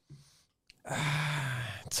crazy?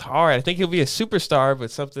 It's hard. I think he'll be a superstar,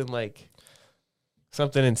 but something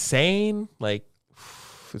insane, like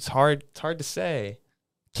it's hard to say.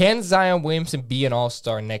 Can Zion Williamson be an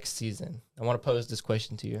all-star next season? I want to pose this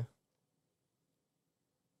question to you.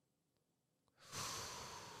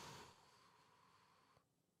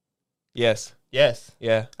 Yes.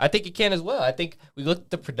 Yeah. I think he can as well. I think we looked at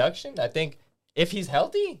the production. I think if he's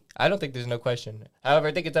healthy, I don't think there's no question. However,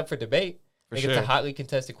 I think it's up for debate. I think it's a hotly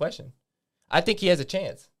contested question. I think he has a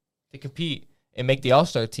chance to compete and make the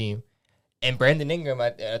all-star team. And Brandon Ingram,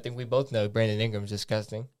 I think we both know Brandon Ingram's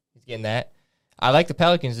disgusting. He's getting that. I like the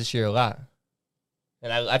Pelicans this year a lot.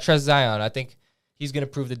 And I trust Zion. I think he's going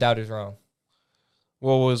to prove the doubters wrong.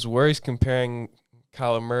 What was worse comparing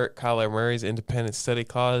Kyler Murray's independent study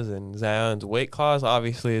clause and Zion's weight clause?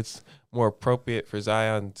 Obviously, it's more appropriate for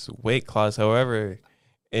Zion's weight clause. However,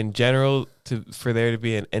 in general, for there to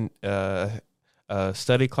be a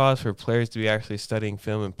study clause for players to be actually studying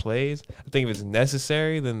film and plays, I think if it's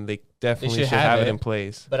necessary, then definitely should have it in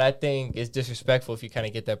place. But I think it's disrespectful if you kind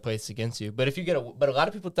of get that placed against you. But if you get but a lot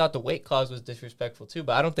of people thought the weight clause was disrespectful too.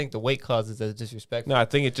 But I don't think the weight clause is as disrespectful. No, I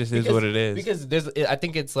think it just is what it is. Because I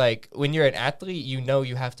think it's like when you're an athlete, you know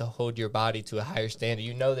you have to hold your body to a higher standard.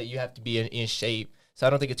 You know that you have to be in shape. So I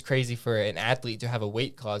don't think it's crazy for an athlete to have a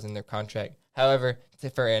weight clause in their contract. However,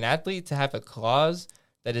 for an athlete to have a clause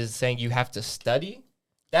that is saying you have to study,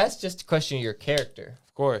 that's just a question of your character.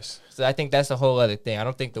 Of course. So I think that's a whole other thing. I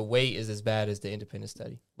don't think the weight is as bad as the independent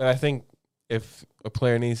study. But I think if a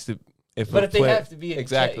player needs to, they have to be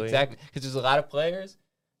exactly, because there's a lot of players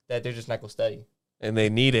that they're just not gonna study, and they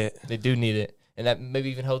need it. They do need it, and that maybe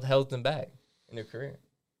even held them back in their career.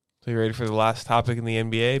 So you ready for the last topic in the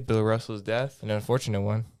NBA? Bill Russell's death. An unfortunate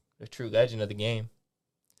one. A true legend of the game.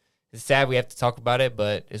 It's sad we have to talk about it,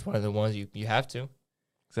 but it's one of the ones you have to.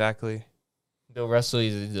 Exactly. Bill Russell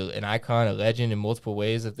is an icon, a legend in multiple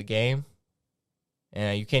ways of the game.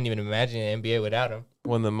 And you can't even imagine an NBA without him.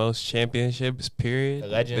 Won the most championships, period. A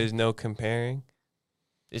legend. There's no comparing.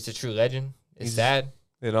 It's a true legend. He's sad.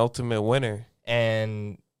 An ultimate winner.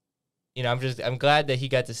 And, I'm glad that he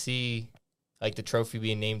got to see, like, the trophy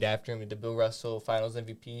being named after him, the Bill Russell Finals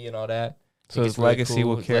MVP and all that. So his legacy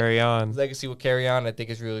will carry on. His legacy will carry on. I think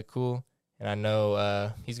it's really cool. And I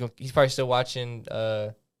know he's probably still watching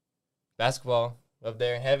basketball up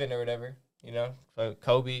there in heaven or whatever,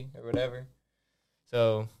 Kobe or whatever.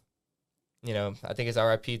 So, I think it's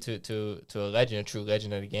RIP to a legend, a true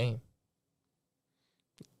legend of the game.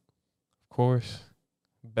 Of course.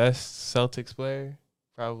 Best Celtics player,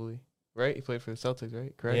 probably. Right? He played for the Celtics,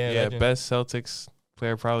 right? Correct? Yeah, best Celtics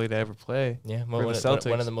player probably to ever play. Yeah, one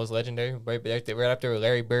of the most legendary. Right up there with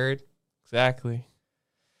Larry Bird. Exactly.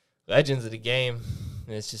 Legends of the game.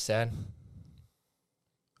 And it's just sad.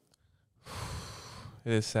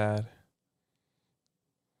 It is sad.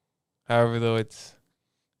 However, though,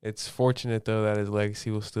 it's fortunate, though, that his legacy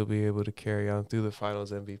will still be able to carry on through the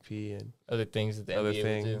Finals MVP and other things that the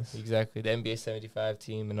NBA will do. Exactly. The NBA 75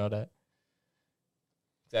 team and all that.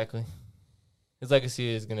 Exactly. His legacy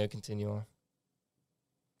is going to continue on.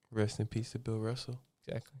 Rest in peace to Bill Russell.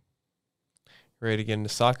 Exactly. Ready to get into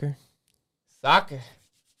soccer?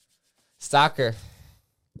 Soccer.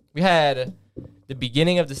 We had the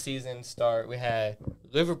beginning of the season start. We had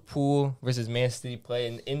Liverpool versus Man City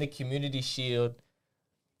play in the Community Shield.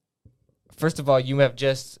 First of all, you have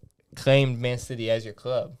just claimed Man City as your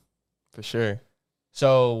club. For sure.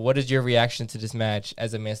 So what is your reaction to this match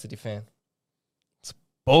as a Man City fan? It's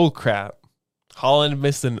bull crap. Haaland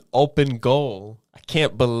missed an open goal. I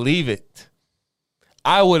can't believe it.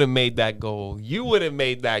 I would have made that goal. You would have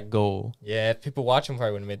made that goal. Yeah, people watching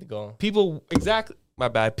probably would have made the goal. My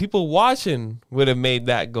bad. People watching would have made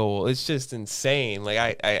that goal. It's just insane.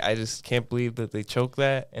 Like I just can't believe that they choked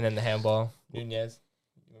that. And then the handball, Nunez.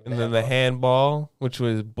 And then the handball, which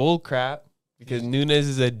was bull crap because Nunez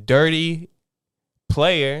is a dirty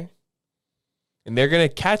player, and they're gonna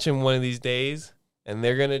catch him one of these days, and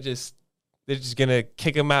they're just gonna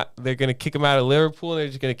kick him out. They're gonna kick him out of Liverpool, and they're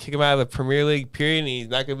just gonna kick him out of the Premier League. Period. And he's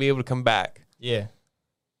not gonna be able to come back. Yeah.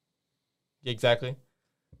 Exactly.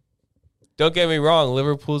 Don't get me wrong.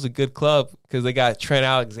 Liverpool's a good club because they got Trent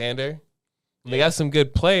Alexander. They got some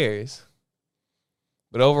good players.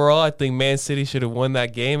 But overall, I think Man City should have won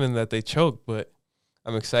that game and that they choked. But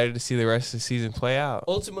I'm excited to see the rest of the season play out.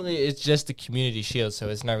 Ultimately, it's just the Community Shield, so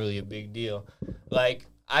it's not really a big deal. Like,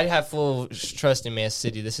 I have full trust in Man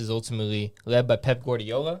City. This is ultimately led by Pep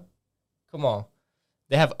Guardiola. Come on.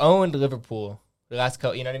 They have owned Liverpool the last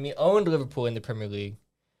couple, you know what I mean? Owned Liverpool in the Premier League.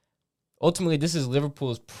 Ultimately, this is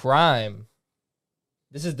Liverpool's prime.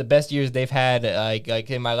 This is the best years they've had like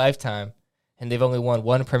in my lifetime, and they've only won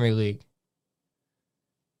one Premier League.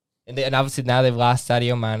 And obviously now they've lost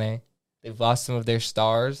Sadio Mane. They've lost some of their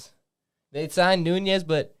stars. They signed Nunez,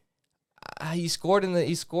 but he scored in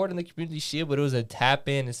the Community Shield, but it was a tap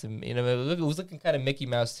in. It was looking kind of Mickey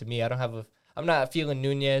Mouse to me. I'm not feeling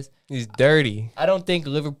Nunez. He's dirty. I don't think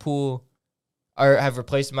Liverpool have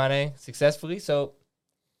replaced Mane successfully, so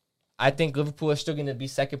I think Liverpool is still going to be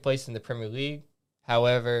second place in the Premier League.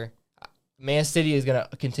 However, Man City is going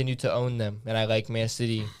to continue to own them, and I like Man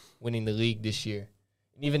City winning the league this year.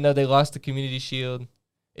 And even though they lost the Community Shield,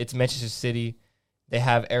 it's Manchester City. They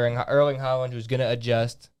have Erling Haaland, who's going to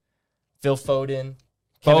adjust. Phil Foden,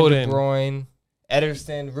 Kevin De Bruyne,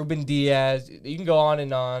 Ederson, Ruben Diaz. You can go on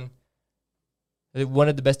and on. They're one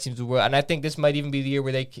of the best teams in the world. And I think this might even be the year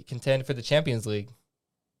where they contend for the Champions League.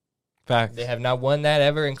 Facts. They have not won that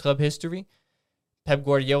ever in club history. Pep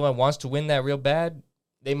Guardiola wants to win that real bad.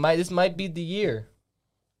 This might be the year.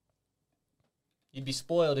 You'd be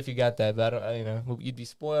spoiled if you got that, but you'd be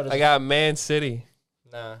spoiled. I got Man City.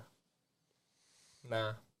 Nah.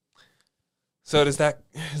 Nah. So does that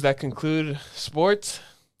conclude sports?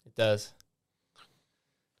 It does.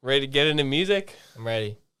 Ready to get into music? I'm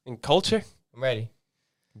ready. And culture? I'm ready.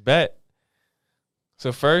 Bet.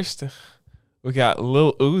 So first, we got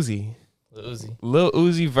Lil Uzi. Lil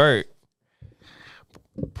Uzi Vert.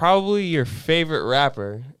 Probably your favorite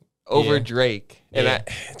rapper over Drake. And I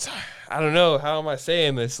don't know, how am I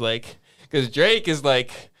saying this? Like, because Drake is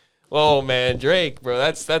like, oh man, Drake, bro,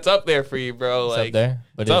 that's up there for you, bro. It's like, up there,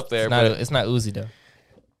 but it's up there. It's not Uzi though.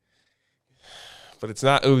 But it's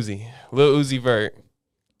not Uzi. Lil Uzi Vert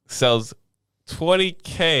sells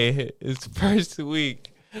 20K his first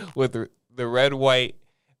week with the red and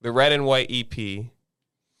white EP.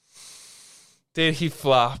 Did he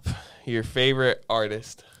flop your favorite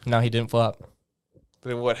artist? No, he didn't flop.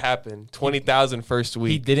 Then what happened? 20,000 first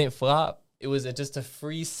week. He didn't flop. It was just a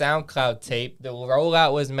free SoundCloud tape. The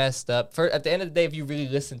rollout was messed up. At the end of the day, if you really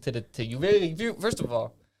listen to first of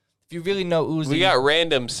all, if you really know Uzi, we got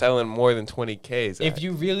random selling more than 20Ks. If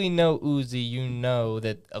you really know Uzi, you know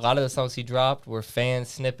that a lot of the songs he dropped were fan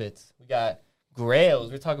snippets. We got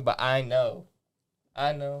Grails. We're talking about I know.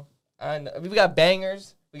 We got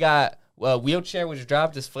bangers. We got Wheelchair, which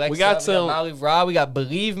dropped this flex. We got some. We got Molly Raw. We got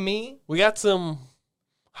Believe Me. We got some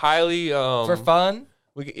highly for fun.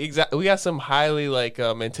 We got some highly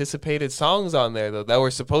anticipated songs on there though that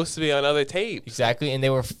were supposed to be on other tapes. Exactly, and they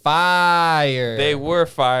were fire. They were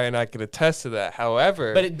fire, and I can attest to that.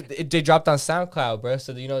 However, but they dropped on SoundCloud, bro.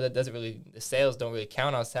 So that doesn't really, the sales don't really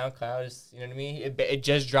count on SoundCloud. You know what I mean? It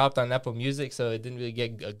just dropped on Apple Music, so it didn't really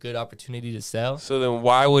get a good opportunity to sell. So then,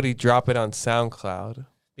 why would he drop it on SoundCloud?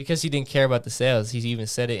 Because he didn't care about the sales. He even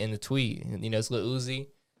said it in the tweet. It's Lil Uzi.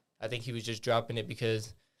 I think he was just dropping it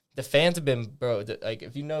because the fans have been, bro,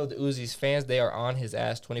 if you know the Uzi's fans, they are on his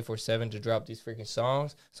ass 24/7 to drop these freaking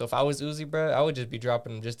songs. So if I was Uzi, bro, I would just be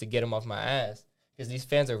dropping them just to get him off my ass because these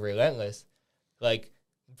fans are relentless. Like,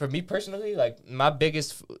 for me personally, my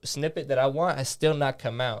biggest snippet that I want has still not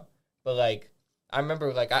come out. But, I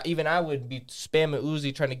remember, I would be spamming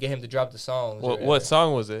Uzi trying to get him to drop the songs. What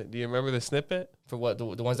song was it? Do you remember the snippet? For what? The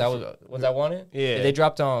ones I wanted? Yeah. They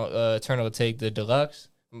dropped on Eternal Take, the deluxe,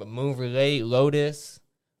 Moon Relay, Lotus.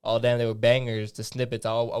 All damn, they were bangers. The snippets,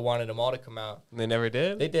 I wanted them all to come out. And they never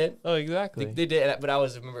did? They did. Oh, exactly. They did, but I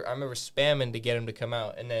remember spamming to get him to come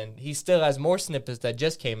out. And then he still has more snippets that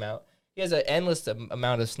just came out. He has an endless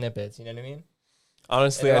amount of snippets, you know what I mean?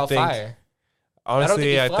 Honestly, I think... Fire.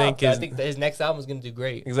 Honestly, I think his next album is going to do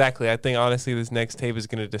great. Exactly. I think, honestly, this next tape is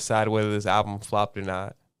going to decide whether this album flopped or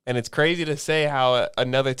not. And it's crazy to say how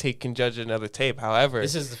another tape can judge another tape. However...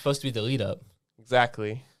 This is supposed to be the lead-up.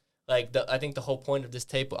 Exactly. I think the whole point of this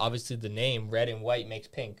tape, obviously the name, red and white makes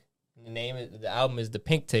pink. And the name of the album is the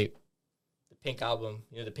Pink Tape. The Pink Album,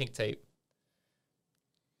 the Pink Tape.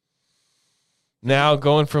 Now,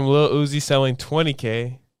 going from Lil Uzi selling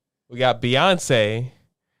 20K, we got Beyonce,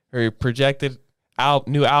 her projected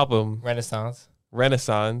new album, Renaissance,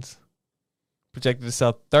 projected to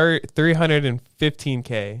sell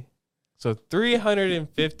 315K. So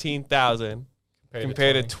 315,000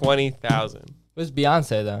 compared to 20,000. What's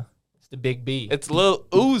Beyonce, though? It's the big B. It's Lil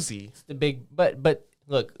Uzi. It's the big, but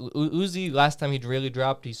look, Uzi, last time he really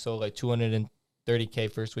dropped, he sold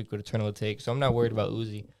 230K first week with Eternal Take. So I'm not worried about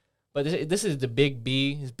Uzi. But this is the big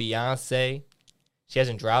B. It's Beyonce. She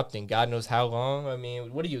hasn't dropped in God knows how long. I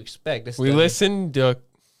mean, what do you expect? We listened to a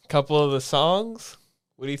couple of the songs.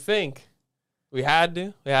 What do you think? We had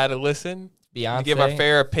to listen. Beyonce. To give our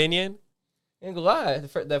fair opinion. Ain't gonna lie.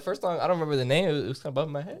 The first song, I don't remember the name. It was kind of above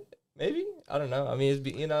my head. Maybe? I don't know. I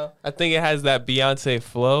mean, I think it has that Beyonce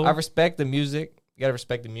flow. I respect the music. You gotta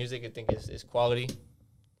respect the music. I think it's quality.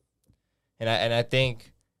 And I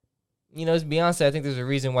think, it's Beyonce. I think there's a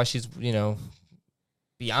reason why she's, Beyonce,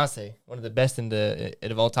 one of the best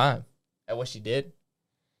of all time at what she did.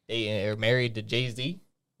 They are married to Jay-Z,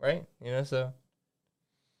 right? So.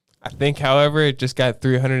 I think, however, it just got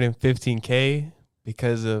 315K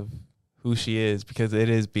because of who she is, because it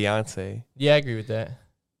is Beyonce. Yeah, I agree with that.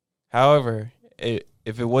 However, if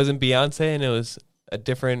it wasn't Beyonce and it was a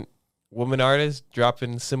different woman artist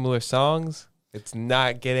dropping similar songs, it's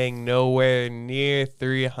not getting nowhere near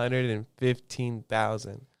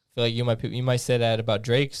 315,000. I feel like you might say that about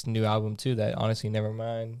Drake's new album too. That honestly, never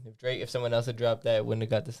mind. If someone else had dropped that, it wouldn't have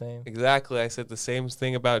got the same. Exactly, I said the same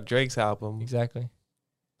thing about Drake's album. Exactly.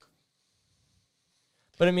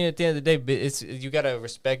 But I mean, at the end of the day, you gotta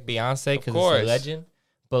respect Beyonce because it's a legend.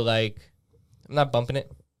 But I'm not bumping it.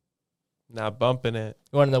 Not bumping it.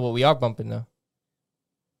 You want to know what we are bumping though?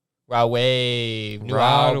 Rod Wave, new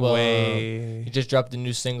album. He just dropped a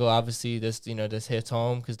new single. Obviously, this hits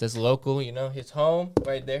home because that's local. Hits home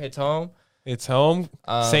right there. Hits home. It's home.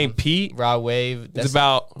 St. Pete. Raw Wave. It's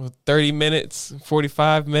about 30 minutes,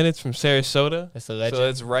 45 minutes from Sarasota. That's a legend. So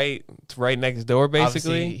it's right next door,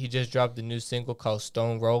 basically. Obviously, he just dropped a new single called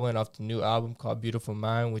Stone Rollin' off the new album called Beautiful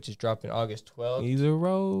Mind, which is dropping August 12th. He's a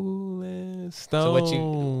rolling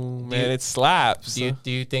stone. So it slaps.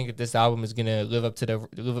 Do you think that this album is gonna live up to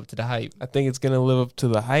the hype? I think it's gonna live up to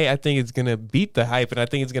the hype. I think it's gonna beat the hype, and I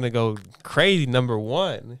think it's gonna go crazy. Number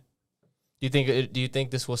one. Do you think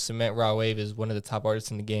this will cement Raw Wave as one of the top artists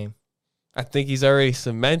in the game? I think he's already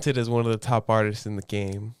cemented as one of the top artists in the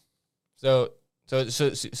game. So is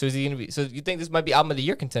he gonna be? So you think this might be album of the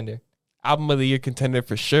year contender? Album of the year contender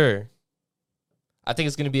for sure. I think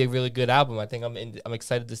it's gonna be a really good album. I think I'm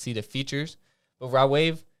excited to see the features. But Raw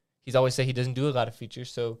Wave, he's always said he doesn't do a lot of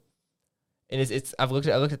features. So, and I looked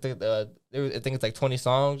at the I think it's like 20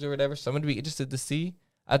 songs or whatever. So I'm gonna be interested to see.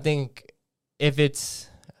 I think if it's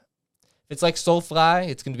like Soulfly,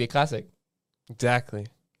 it's going to be a classic. Exactly.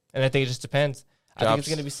 And I think it just depends. I think it's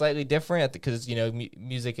going to be slightly different because,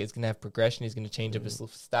 music is going to have progression. He's going to change up his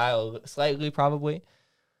style slightly probably.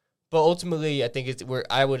 But ultimately, I think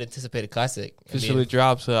I would anticipate a classic. Officially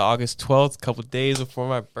drops August 12th, a couple days before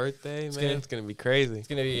my birthday, it's going to be crazy. It's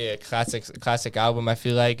going to be a classic album, I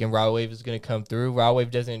feel like, and Raw Wave is going to come through. Raw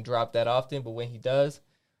Wave doesn't drop that often, but when he does,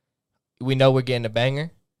 we know we're getting a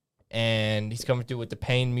banger. And he's coming through with the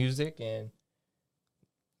pain music, and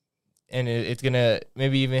it's gonna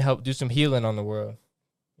maybe even help do some healing on the world.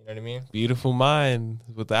 You know what I mean? Beautiful Mind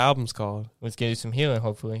is what the album's called. Let's get you some healing.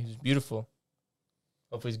 Hopefully, he's beautiful.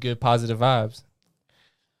 Hopefully, it's good, positive vibes.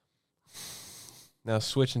 Now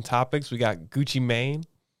switching topics, we got Gucci Mane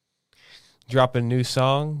dropping a new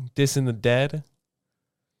song, "Dissing the Dead."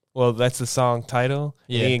 Well, that's the song title.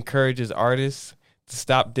 Yeah. He encourages artists to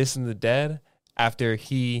stop dissing the dead after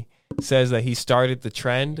he says that he started the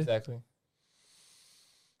trend. Exactly.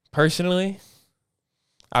 Personally,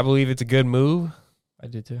 I believe it's a good move. I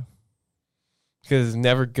do too. Because it's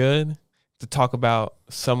never good to talk about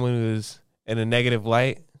someone who's in a negative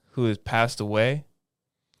light, who has passed away.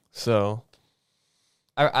 So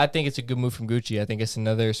I think it's a good move from Gucci. I think it's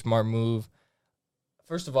another smart move.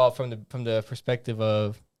 First of all, from the perspective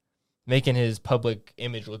of making his public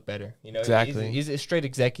image look better. Exactly. He's a straight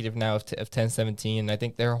executive now of 1017, and I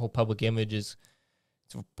think their whole public image is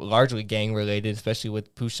largely gang related, especially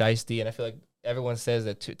with Pooh Shiesty. And I feel like everyone says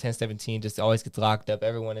that 1017 just always gets locked up.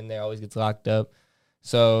 Everyone in there always gets locked up.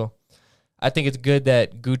 So I think it's good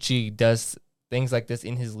that Gucci does things like this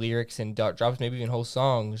in his lyrics and drops maybe even whole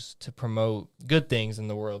songs to promote good things in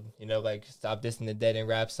the world. Like stop dissing the dead in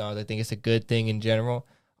rap songs. I think it's a good thing in general.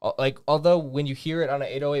 Like, although when you hear it on an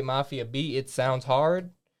 808 Mafia beat, it sounds hard,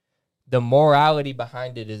 the morality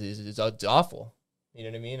behind it is awful. You know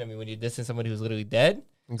what I mean? I mean, when you're dissing somebody who's literally dead.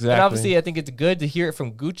 Exactly. And obviously, I think it's good to hear it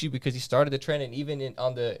from Gucci because he started the trend, and even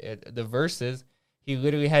on the verses, he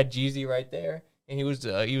literally had Jeezy right there, and he was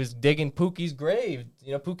digging Pookie's grave,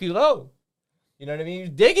 Pookie Low. You know what I mean? He was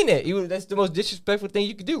digging it. That's the most disrespectful thing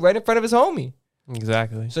you could do, right in front of his homie.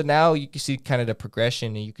 Exactly. So now you can see kind of the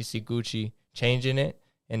progression, and you can see Gucci changing it.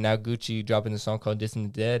 And now Gucci dropping the song called "Dissing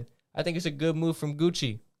the Dead." I think it's a good move from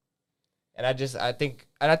Gucci, and I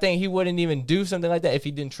think he wouldn't even do something like that if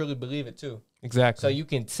he didn't truly believe it too. Exactly. So you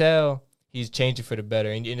can tell he's changing for the better,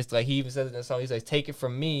 and it's like he even says in the song, he's like, "Take it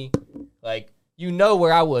from me, like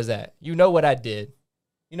where I was at, what I did,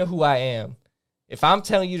 who I am. If I'm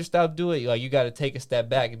telling you to stop doing it, like you got to take a step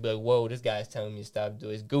back and be like, whoa, this guy's telling me to stop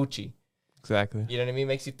doing it. It's Gucci." Exactly. You know what I mean?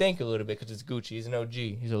 Makes you think a little bit because it's Gucci. He's an OG.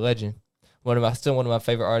 He's a legend. Still one of my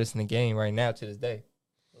favorite artists in the game right now to this day.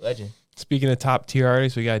 Legend. Speaking of top tier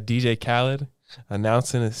artists, we got DJ Khaled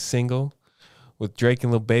announcing a single with Drake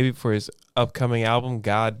and Lil Baby for his upcoming album,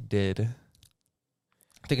 God Did.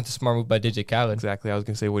 I think it's a smart move by DJ Khaled. Exactly. I was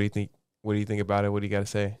gonna say, what do you think? What do you think about it? What do you got to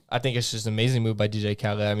say? I think it's just an amazing move by DJ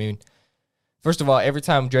Khaled. I mean, first of all, every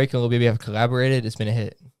time Drake and Lil Baby have collaborated, it's been a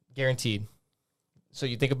hit. Guaranteed. So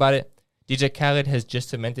you think about it, DJ Khaled has just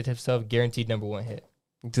cemented himself guaranteed number one hit.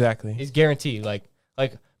 Exactly. He's guaranteed. Like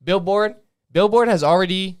Billboard has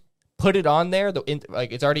already put it on there.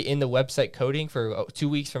 It's already in the website coding for 2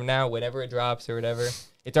 weeks from now, whenever it drops or whatever.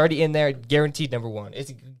 It's already in there, guaranteed number one.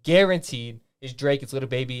 It's guaranteed. It's Drake, it's Lil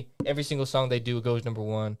Baby. Every single song they do, it goes number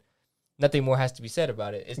one. Nothing more has to be said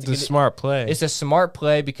about it. It's a smart play. It's a smart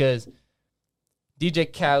play because DJ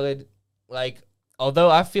Khaled,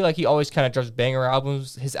 although I feel like he always kind of drops banger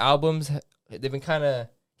albums, his albums, they've been kind of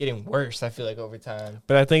getting worse, I feel like, over time.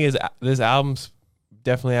 But I think this album's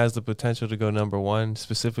definitely has the potential to go number one,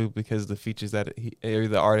 specifically because of the features that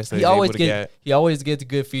the artist that he's able to get. He always gets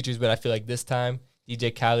good features, but I feel like this time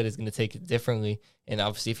DJ Khaled is going to take it differently, And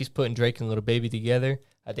obviously, if he's putting Drake and Lil Baby together,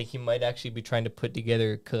 I think he might actually be trying to put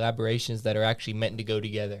together collaborations that are actually meant to go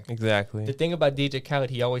together. Exactly. The thing about DJ Khaled,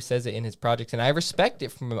 he always says it in his projects, and I respect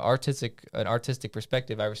it from an artistic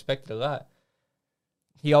perspective. I respect it a lot.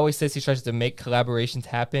 He always says he tries to make collaborations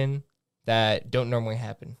happen that don't normally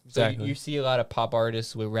happen. Exactly. So you see a lot of pop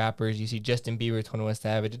artists with rappers. You see Justin Bieber, 21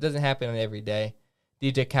 Savage. It doesn't happen on every day.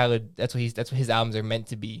 DJ Khaled, that's what his albums are meant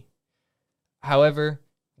to be. However,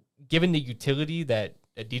 given the utility that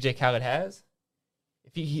DJ Khaled has,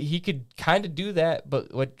 if he could kind of do that,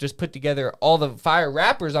 but just put together all the fire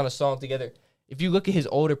rappers on a song together. If you look at his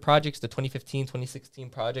older projects, the 2015, 2016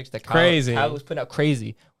 projects that Khaled was putting out,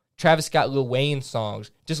 crazy. Travis Scott, Lil Wayne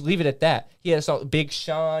songs. Just leave it at that. He had a song, Big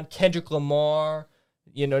Sean, Kendrick Lamar.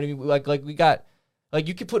 You know what I mean? Like we got, like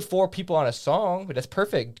you could put 4 people on a song, but that's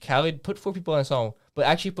perfect. Khaled put 4 people on a song, but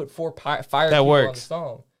actually put 4 fire people on the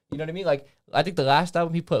song. You know what I mean? Like I think the last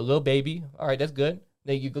album he put Lil Baby. All right, that's good.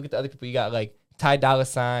 Then you look at the other people. You got like Ty Dolla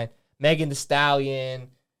 $ign, Megan Thee Stallion,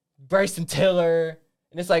 Bryson Tiller,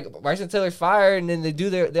 and it's like Bryson Tiller's fire, and then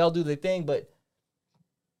they all do their thing, but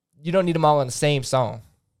you don't need them all on the same song.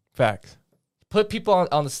 Facts. Put people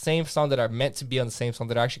on the same song that are meant to be on the same song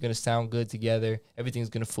that are actually going to sound good together. Everything's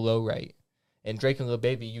going to flow right. And Drake and Lil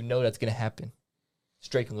Baby, you know that's going to happen. It's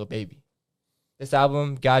Drake and Lil Baby. This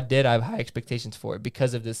album, God did, I have high expectations for it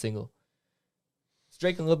because of this single. It's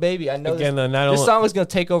Drake and Lil Baby. I know this song is going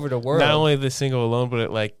to take over the world. Not only the single alone,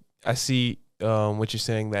 but I see what you're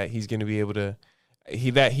saying, that he's going to be able to,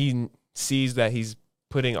 he sees that he's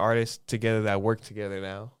putting artists together that work together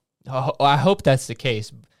now. Oh, I hope that's the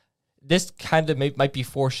case. This kind of might be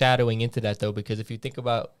foreshadowing into that though, because if you think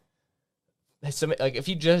about, if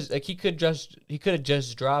he could have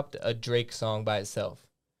just dropped a Drake song by itself,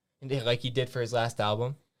 like he did for his last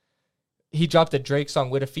album. He dropped a Drake song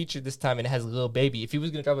with a feature this time, and it has Lil Baby. If he was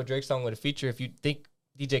gonna drop a Drake song with a feature, if you think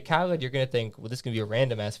DJ Khaled, you're gonna think, well, this is gonna be a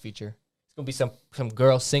random ass feature. It's gonna be some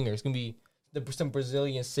girl singer. It's gonna be some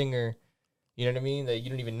Brazilian singer. You know what I mean? That you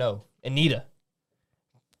don't even know. Anita.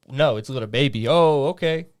 No, it's Lil Baby. Oh,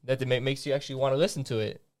 okay. That makes you actually want to listen to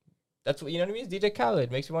it. That's what, you know what I mean? It's DJ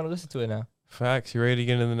Khaled. Makes you want to listen to it now. Facts. You ready to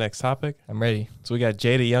get into the next topic? I'm ready. So we got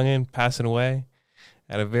Jada Youngin passing away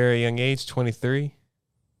at a very young age, 23.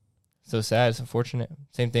 So sad. It's unfortunate.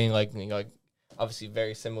 Same thing, like obviously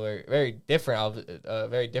very similar,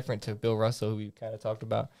 very different to Bill Russell, who we kind of talked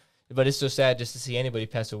about. But it's so sad just to see anybody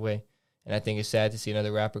pass away. And I think it's sad to see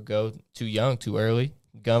another rapper go too young, too early.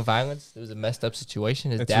 Gun violence. It was a messed up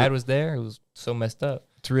situation. His dad was there. It was so messed up.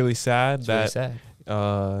 It's really sad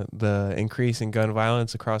the increase in gun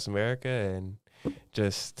violence across America, and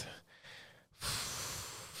just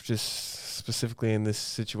specifically in this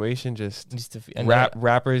situation,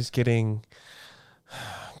 rappers getting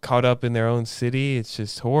caught up in their own city. It's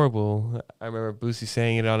just horrible. I remember Boosie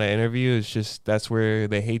saying it on an interview. It's just, that's where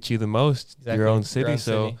they hate you the most, your own city.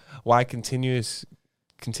 So why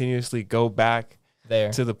continuously go back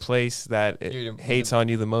there to the place that it hates on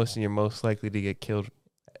you the most, and you're most likely to get killed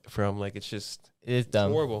from? Like, it's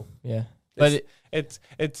dumb. Horrible. Yeah. But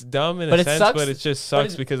it's dumb in a sense, but it just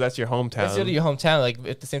sucks because that's your hometown. It's your hometown. Like,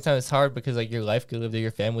 at the same time, it's hard because like your life could live there,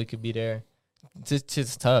 your family could be there. It's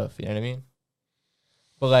just tough. You know what I mean?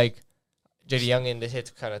 But like Jada Youngin, the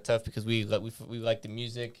hit's kind of tough because we like the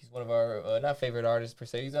music. He's one of our not favorite artists per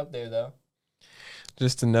se. He's up there though.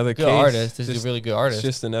 Just another good artist. This is a really good artist.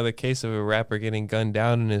 It's just another case of a rapper getting gunned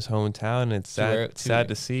down in his hometown. It's sad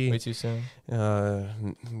to see. Way too soon.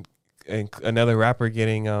 And another rapper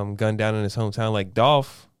getting gunned down in his hometown, like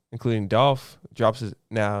Dolph, including Dolph,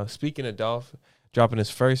 speaking of Dolph, dropping his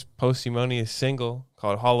first posthumous single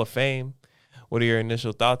called Hall of Fame. What are your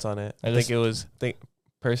initial thoughts on it?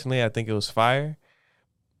 Personally, I think it was fire.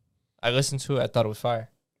 I listened to it. I thought it was fire.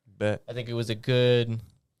 Bet. I think it was a good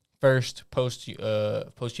first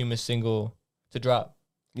posthumous single to drop.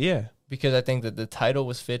 Yeah. Because I think that the title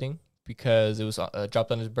was fitting because it was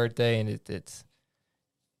dropped on his birthday, and it's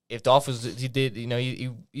if Dolph was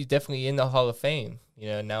he's definitely in the Hall of Fame. You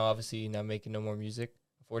know, now obviously not making no more music,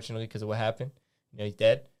 unfortunately, because of what happened. You know, he's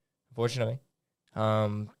dead, unfortunately.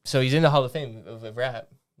 So he's in the Hall of Fame of rap.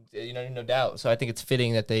 You know, no doubt. So I think it's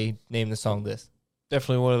fitting that they named the song this.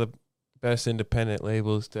 Definitely one of the best independent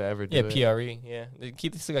labels to ever do it. Yeah, PRE, yeah. They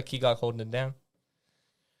still got Key Glock holding it down.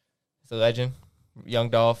 It's a legend. Young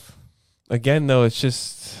Dolph. Again, though, it's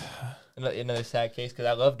just another sad case because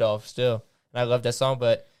I love Dolph still. And I love that song,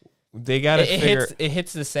 but they gotta figure it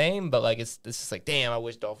hits the same, but like it's just like, damn, I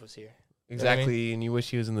wish Dolph was here. Exactly, you know what I mean? And you wish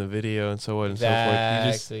he was in the video and so on and so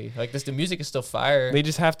forth. Like the music is still fire. They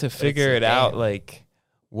just have to figure it out, like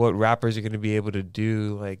what rappers are going to be able to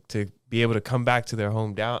do, like to be able to come back to their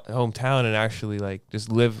hometown and actually like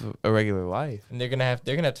just live a regular life. And they're gonna have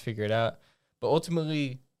to figure it out. But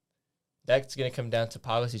ultimately, that's gonna come down to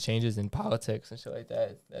policy changes in politics and shit like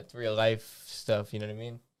that. That's real life stuff. You know what I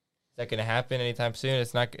mean? Is that gonna happen anytime soon?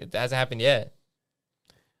 It's not. It hasn't happened yet.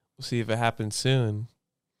 We'll see if it happens soon.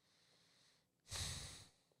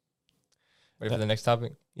 Ready for the next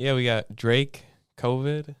topic? Yeah, we got Drake,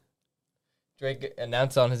 COVID. Drake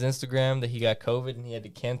announced on his Instagram that he got COVID and he had to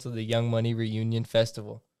cancel the Young Money Reunion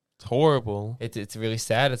Festival. It's horrible. It's really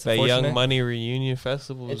sad. It's that unfortunate. Young Money Reunion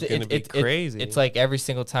Festival is going to be crazy. It's like every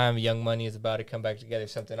single time Young Money is about to come back together,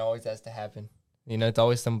 something always has to happen. You know, it's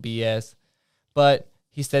always some BS. But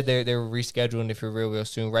he said they're rescheduling it for real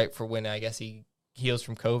soon, right for when I guess he heals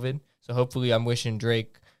from COVID. So hopefully, I'm wishing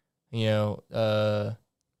Drake, you know,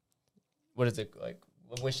 what is it like?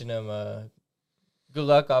 I'm wishing him good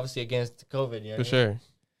luck, obviously against COVID. You know for sure.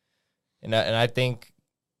 And I think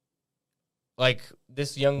like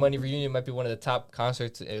this Young Money reunion might be one of the top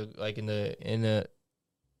concerts like in the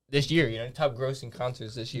this year. You know, top grossing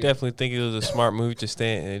concerts this year. Definitely think it was a smart move to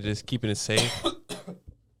stay and just keeping it safe.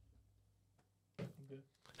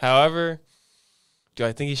 However, do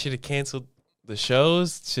I think he should have canceled the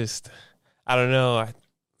shows? Just, I don't know.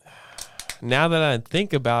 Now that I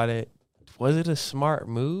think about it, was it a smart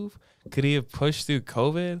move? Could he have pushed through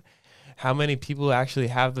COVID? How many people actually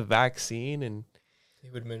have the vaccine? And he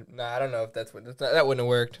would have been. Nah, I don't know if that wouldn't have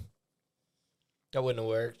worked. That wouldn't have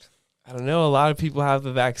worked. I don't know. A lot of people have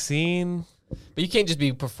the vaccine, but you can't just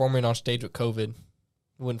be performing on stage with COVID. It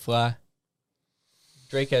wouldn't fly.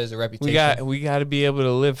 Drake has a reputation. We got to be able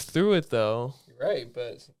to live through it, though. You're right,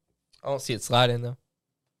 but I don't see it sliding, though.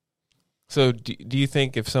 So do you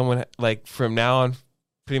think if someone, like, from now on,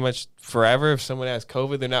 pretty much forever, if someone has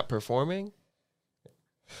COVID, they're not performing?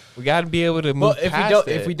 We got to be able to move past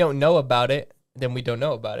it. If we don't know about it, then we don't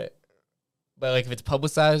know about it. But, like, if it's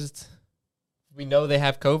publicized, we know they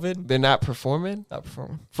have COVID. They're not performing? Not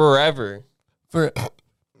performing. Forever.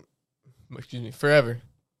 Excuse me. Forever.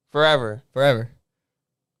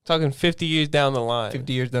 Talking 50 years down the line.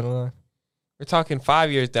 50 years down the line. We're talking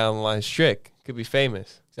 5 years down the line. Strick could be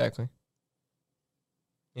famous. Exactly.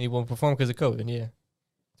 And he won't perform because of COVID. Yeah,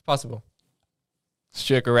 it's possible.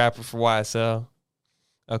 Strick, a rapper for YSL,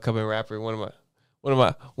 upcoming rapper. One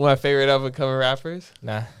of my favorite up and coming rappers.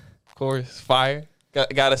 Nah, of course, fire.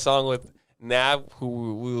 Got a song with Nav,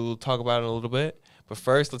 who we will talk about in a little bit. But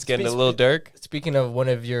first, let's get into Lil Durk. Speaking of one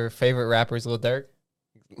of your favorite rappers, Lil Durk.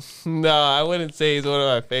 No, I wouldn't say he's one of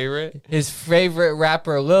my favorite. His favorite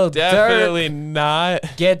rapper, Lil Durk, definitely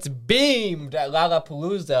not, gets beamed at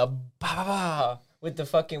Lollapalooza with the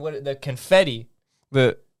fucking the confetti.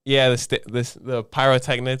 The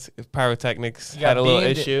pyrotechnics had a little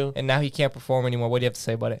issue, and now he can't perform anymore. What do you have to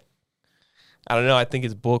say about it? I don't know. I think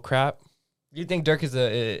it's bullcrap. You think Durk is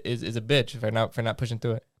a bitch for not pushing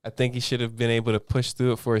through it? I think he should have been able to push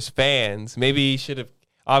through it for his fans. Maybe he should have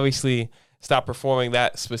obviously stopped performing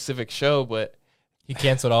that specific show, but he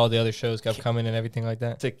canceled all the other shows, kept coming and everything like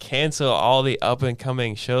that. To cancel all the up and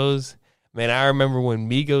coming shows, man, I remember when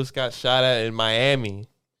Migos got shot at in Miami.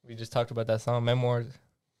 We just talked about that song, Memoirs.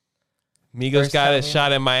 Migos got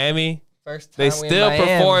shot in Miami. They still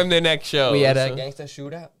performed their next show. We had a gangster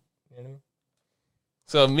shootout. You know what I mean?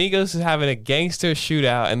 So Migos is having a gangster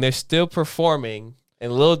shootout, and they're still performing.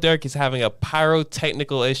 And Lil Durk is having a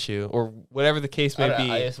pyrotechnical issue, or whatever the case may be.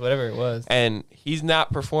 Yes, whatever it was. And he's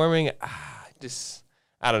not performing.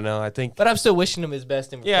 I don't know. I think. But I'm still wishing him his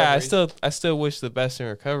best in recovery. Yeah, I still wish the best in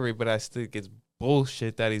recovery, but I still think it's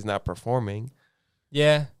bullshit that he's not performing.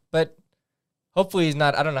 Yeah, but hopefully he's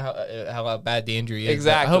not. I don't know how bad the injury is.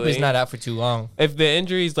 Exactly. I hope he's not out for too long. If the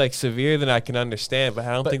injury is like severe, then I can understand. But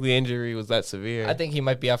I don't think the injury was that severe. I think he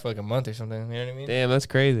might be out for like a month or something. You know what I mean? Damn, that's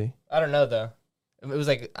crazy. I don't know though. It was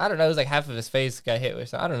like, I don't know, it was like half of his face got hit with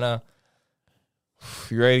something. I don't know.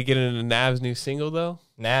 You ready to get into Nav's new single, though?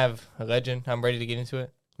 Nav, a legend. I'm ready to get into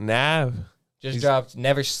it. Nav. Just dropped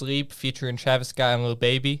Never Sleep featuring Travis Scott and Lil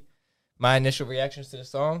Baby. My initial reactions to the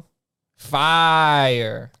song,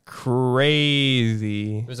 fire.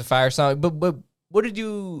 Crazy. It was a fire song. But what did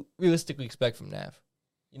you realistically expect from Nav?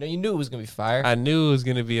 You know, you knew it was going to be fire. I knew it was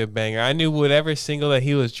going to be a banger. I knew whatever single that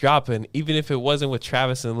he was dropping, even if it wasn't with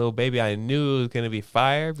Travis and Lil Baby, I knew it was going to be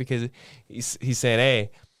fire because he's saying, hey,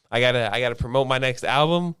 I gotta promote my next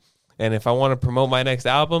album. And if I want to promote my next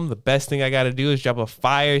album, the best thing I got to do is drop a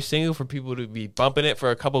fire single for people to be bumping it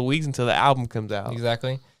for a couple of weeks until the album comes out.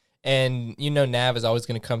 Exactly. And, you know, Nav is always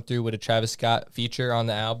going to come through with a Travis Scott feature on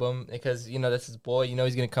the album because, you know, that's his boy. You know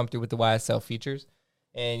he's going to come through with the YSL features.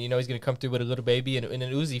 And, he's going to come through with a Lil Baby and an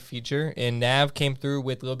Uzi feature. And Nav came through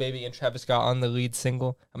with Lil Baby and Travis Scott on the lead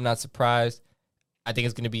single. I'm not surprised. I think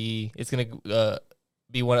it's going to be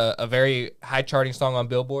a very high charting song on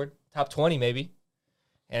Billboard, top 20 maybe.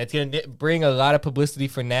 And it's going to bring a lot of publicity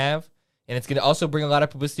for Nav. And it's going to also bring a lot of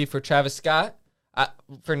publicity for Travis Scott.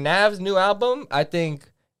 For Nav's new album, I think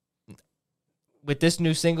with this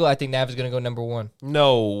new single, I think Nav is going to go number one.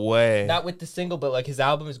 No way. Not with the single, but like his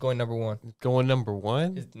album is going number one. Going number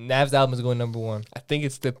one? Nav's album is going number one. I think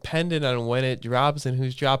it's dependent on when it drops and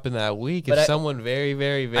who's dropping that week. If someone very,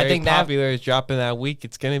 very, very popular is dropping that week,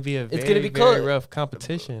 it's going to be very rough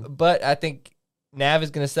competition. But I think Nav is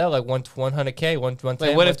going to sell like 100K, 110.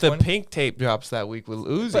 Like what if the Pink Tape drops that week with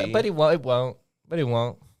Uzi? But he won't. But he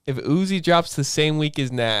won't. If Uzi drops the same week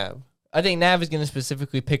as Nav. I think Nav is going to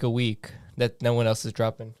specifically pick a week that no one else is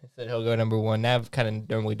dropping. He said he'll go number one. Nav kind of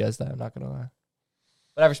normally does that. I'm not going to lie.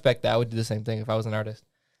 But I respect that. I would do the same thing if I was an artist.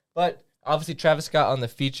 But obviously Travis Scott on the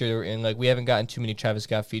feature, and like we haven't gotten too many Travis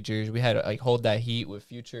Scott features. We had like Hold That Heat with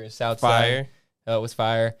Future and Southside. It was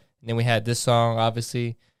fire. And then we had this song,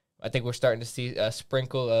 obviously. I think we're starting to see a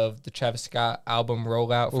sprinkle of the Travis Scott album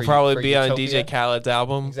rollout. Will probably be on DJ Khaled's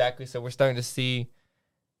album. Exactly. So we're starting to see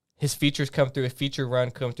his features come through, a feature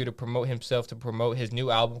run come through to promote himself, to promote his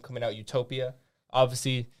new album coming out, Utopia.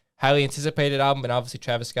 Obviously, highly anticipated album, and obviously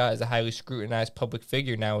Travis Scott is a highly scrutinized public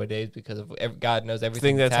figure nowadays because of God knows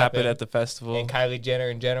everything that's happened at the festival. And Kylie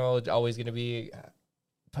Jenner in general is always going to be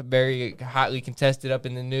very hotly contested up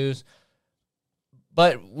in the news.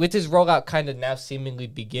 But with his rollout kind of now seemingly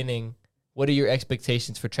beginning, what are your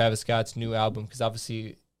expectations for Travis Scott's new album? Because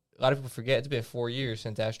obviously, a lot of people forget it's been 4 years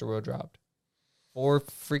since Astroworld dropped. 4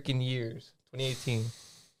 freaking years. 2018.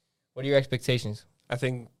 What are your expectations? I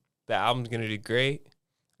think the album's going to do great.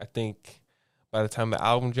 I think by the time the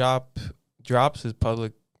album drops, his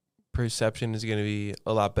public perception is going to be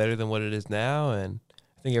a lot better than what it is now, and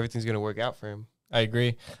I think everything's going to work out for him. I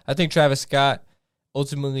agree. I think Travis Scott,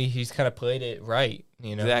 ultimately, he's kind of played it right.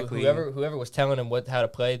 Exactly. Whoever was telling him how to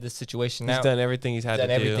play this situation now. He's done everything he's had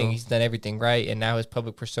to do. He's done everything right, and now his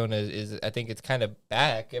public persona is I think it's kind of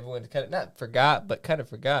back. Everyone kind of not forgot, but kind of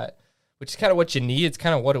forgot, which is kind of what you need. It's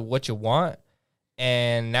kind of what you want.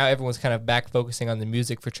 And now everyone's kind of back focusing on the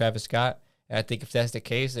music for Travis Scott. And I think if that's the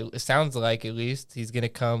case, it sounds like at least he's going to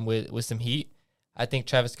come with some heat. I think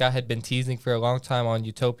Travis Scott had been teasing for a long time on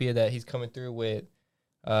Utopia that he's coming through with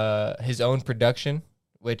his own production,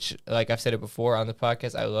 which, like I've said it before on the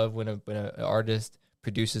podcast, I love when an artist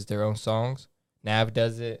produces their own songs. Nav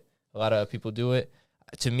does it. A lot of people do it.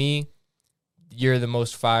 To me, you're the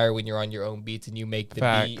most fire when you're on your own beats and you make the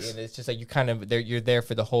beat. And it's just like you're there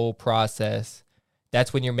for the whole process.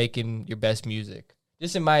 That's when you're making your best music.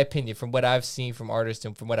 Just in my opinion, from what I've seen from artists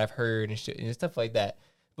and from what I've heard and stuff like that.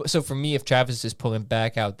 So for me, if Travis is pulling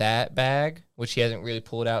back out that bag, which he hasn't really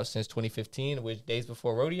pulled out since 2015, which days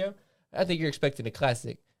before Rodeo, I think you're expecting a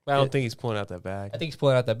classic. I don't think he's pulling out that bag. I think he's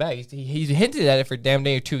pulling out that bag. He's hinted at it for damn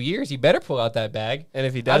near 2 years. He better pull out that bag. And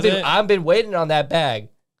if he doesn't, I've been waiting on that bag.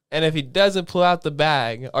 And if he doesn't pull out the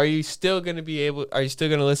bag, are you still going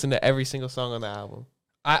to listen to every single song on the album?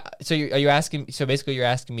 So you're asking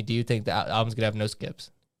me, do you think the album's gonna have no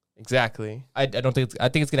skips? Exactly. I don't think I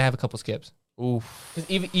think it's gonna have a couple skips. Oof.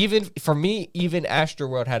 Because even for me, even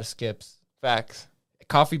Astroworld had skips. Facts.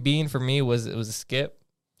 Coffee Bean for me was a skip.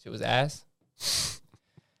 It was ass.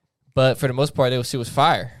 But for the most part, it was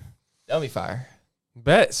fire. That'll be fire.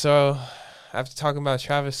 Bet. So after talking about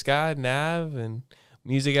Travis Scott, Nav, and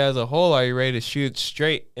music as a whole, are you ready to shoot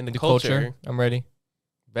straight into culture? I'm ready.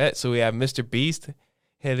 Bet. So we have Mr. Beast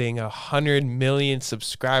hitting 100 million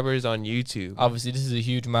subscribers on YouTube. Obviously, this is a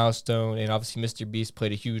huge milestone, and obviously Mr. Beast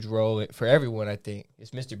played a huge role for everyone, I think.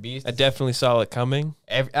 It's Mr. Beast. I definitely saw it coming.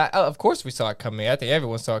 Of course we saw it coming. I think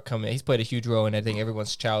everyone saw it coming. He's played a huge role in, I think,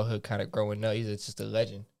 everyone's childhood kind of growing up. He's just a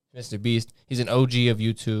legend. Mr. Beast. He's an OG of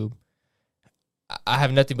YouTube. I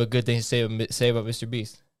have nothing but good things to say about Mr.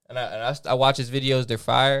 Beast. And I watch his videos. They're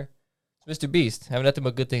fire. It's Mr. Beast. I have nothing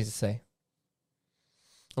but good things to say.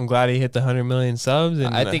 I'm glad he hit the 100 million subs,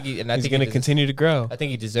 and I think he's going to continue to grow. I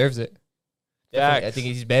think he deserves it. I think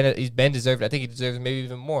he's been deserved. I think he deserves maybe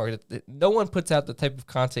even more. No one puts out the type of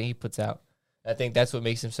content he puts out. I think that's what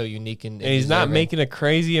makes him so unique. And he's not making a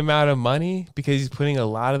crazy amount of money because he's putting a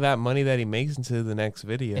lot of that money that he makes into the next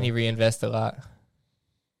video. And he reinvests a lot.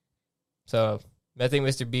 So I think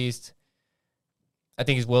Mr. Beast, I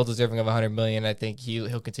think he's well deserving of 100 million. I think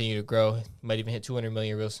he'll continue to grow. He might even hit 200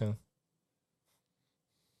 million real soon.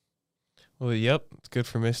 Well, yep, it's good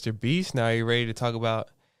for Mr. Beast. Now you're ready to talk about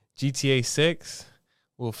GTA 6.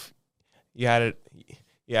 Well, you had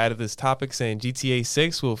he added this topic saying GTA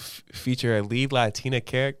 6 will feature a lead Latina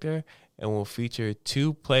character and will feature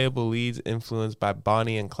 2 playable leads influenced by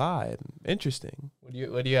Bonnie and Clyde. Interesting.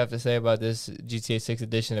 What do you have to say about this GTA 6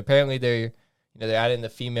 edition? Apparently they're adding the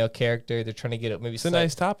female character. They're trying to get maybe. It's a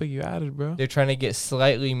nice topic you added, bro. They're trying to get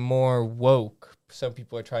slightly more woke. Some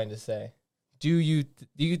people are trying to say. Do you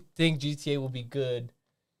think GTA will be good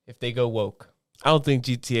if they go woke? I don't think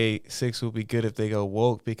GTA 6 will be good if they go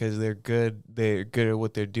woke because they're good. They're good at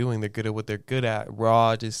what they're doing. They're good at what they're good at.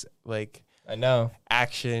 Raw, just like I know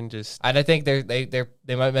action. Just and I think they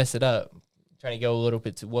might mess it up, trying to go a little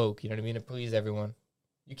bit too woke. You know what I mean? To please everyone.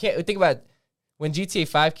 You can't think about when GTA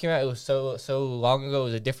 5 came out. It was so long ago. It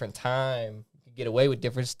was a different time. You could get away with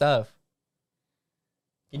different stuff.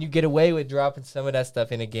 Can you get away with dropping some of that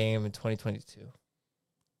stuff in a game in 2022?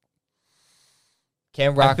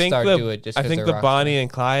 Can Rockstar do it? I think the Bonnie and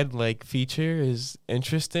Clyde feature is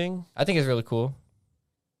interesting. I think it's really cool.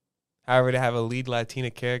 However, to have a lead Latina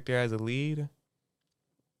character as a lead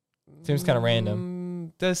seems kind of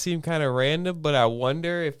random. Does seem kind of random, but I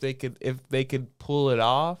wonder if they could pull it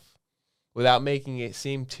off without making it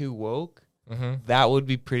seem too woke. Mm-hmm. That would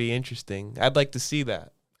be pretty interesting. I'd like to see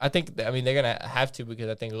that. I think they're gonna have to because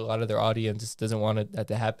I think a lot of their audience doesn't want that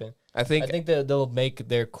to happen. I think they'll make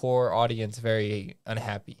their core audience very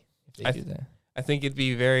unhappy if they do that. I think it'd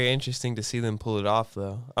be very interesting to see them pull it off,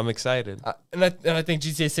 though. I'm excited. And I think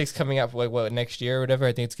GTA 6 coming up next year or whatever.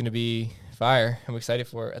 I think it's gonna be fire. I'm excited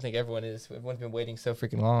for it. I think everyone is. Everyone's been waiting so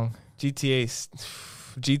freaking long. GTA,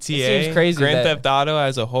 it seems crazy Grand Theft Auto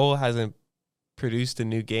as a whole hasn't produced a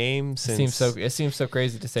new game since. It seems so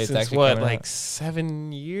crazy to say it's actually what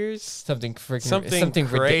 7 years? Something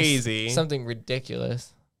crazy. Something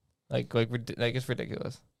ridiculous. It's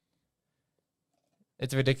ridiculous.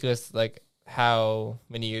 It's ridiculous. How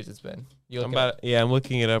many years it's been. I'm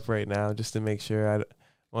looking it up right now just to make sure I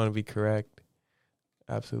want to be correct.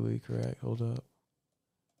 Absolutely correct. Hold up.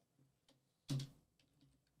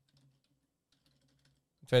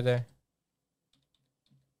 It's right there.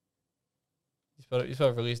 You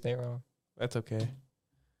spelled release date wrong. That's okay.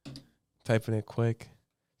 Typing it quick.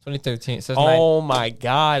 2013. So my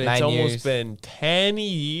God. It's almost been 10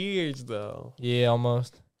 years, though. Yeah,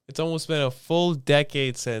 almost. It's almost been a full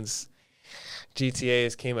decade since GTA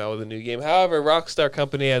has came out with a new game. However, Rockstar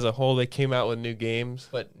Company as a whole, they came out with new games.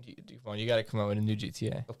 But you got to come out with a new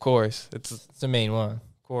GTA. Of course. It's the main one.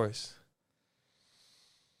 Of course.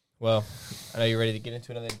 Well, I know you're ready to get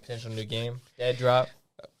into another potential new game. Dead Drop.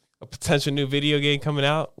 A potential new video game coming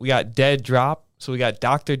out. We got Dead Drop. So we got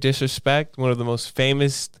Dr. Disrespect, one of the most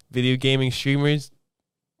famous video gaming streamers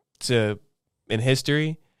in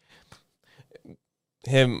history.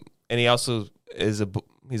 Him, and he also is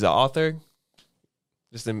he's an author.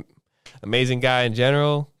 Just an amazing guy in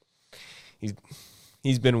general.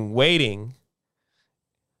 He's been waiting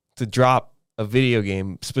to drop a video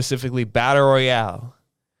game, specifically Battle Royale.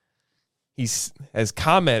 He has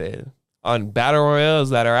commented on Battle Royales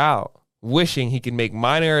that are out, wishing he could make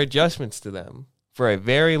minor adjustments to them for a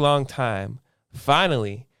very long time.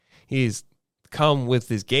 Finally, he's come with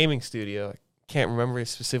his gaming studio. I can't remember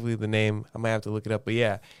specifically the name. I might have to look it up. But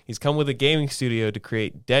yeah, he's come with a gaming studio to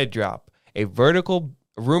create Dead Drop,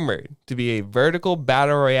 rumored to be a vertical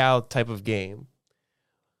Battle Royale type of game.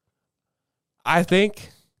 I think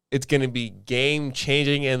it's going to be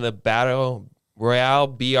game-changing in the Battle Royale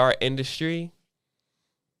BR industry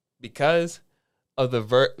because of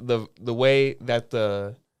the way that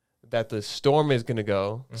the storm is going to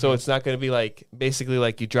go. Mm-hmm. So it's not going to be basically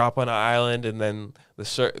you drop on an island and then the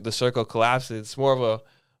circle collapses. It's more of a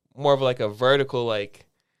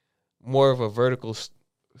vertical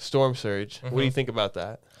storm surge. Mm-hmm. What do you think about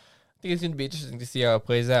that? I think it's going to be interesting to see how it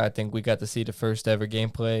plays out. I think we got to see the first ever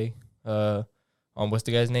gameplay on what's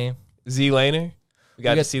the guy's name? Z-Laner. We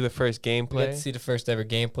got to see the first gameplay. We got to see the first ever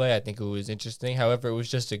gameplay. I think it was interesting. However, it was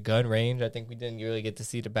just a gun range. I think we didn't really get to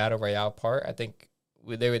see the Battle Royale part. I think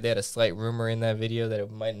they had a slight rumor in that video that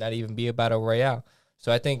it might not even be a Battle Royale.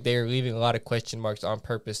 So I think they're leaving a lot of question marks on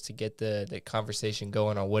purpose to get the conversation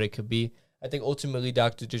going on what it could be. I think ultimately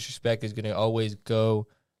Dr. Disrespect is going to always go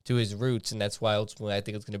to his roots, and that's why ultimately I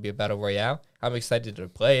think it's going to be a Battle Royale. I'm excited to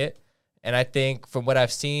play it. And I think from what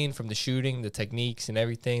I've seen, from the shooting, the techniques, and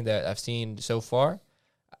everything that I've seen so far,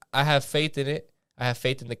 I have faith in it. I have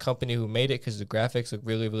faith in the company who made it because the graphics look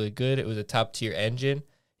really, really good. It was a top-tier engine.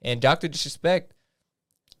 And Dr. Disrespect,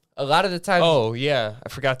 a lot of the time... Oh, yeah. I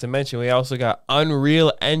forgot to mention, we also got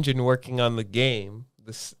Unreal Engine working on the game.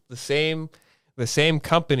 The same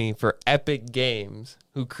company for Epic Games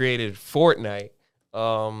who created Fortnite.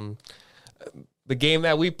 The game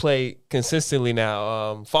that we play consistently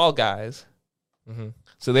now, Fall Guys. Mm-hmm.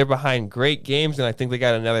 So they're behind great games, and I think they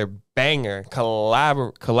got another banger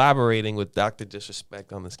collaborating with Dr.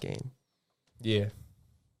 Disrespect on this game. Yeah.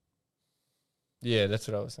 Yeah, that's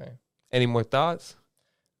what I was saying. Any more thoughts?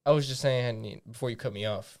 I was just saying, before you cut me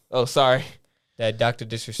off. Oh, sorry. That Dr.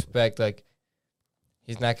 Disrespect, like,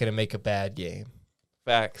 he's not going to make a bad game.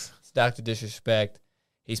 Facts. It's Dr. Disrespect.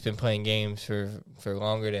 He's been playing games for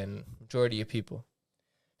longer than majority of people.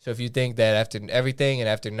 So if you think that after everything and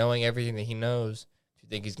after knowing everything that he knows, if you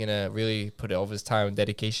think he's going to really put all of his time and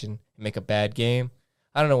dedication and make a bad game,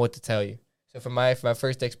 I don't know what to tell you. So for my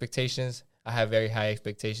first expectations, I have very high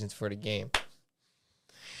expectations for the game.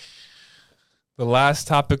 The last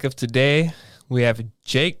topic of today, we have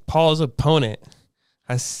Jake Paul's opponent,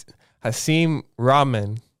 Hakeem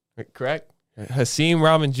Rahman, correct? Hakeem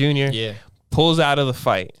Rahman Jr. Yeah, pulls out of the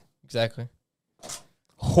fight. exactly.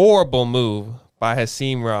 Horrible move by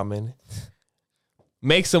Hakeem Rahman.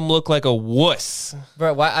 Makes him look like a wuss.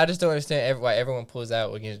 Bro, why I just don't understand why everyone pulls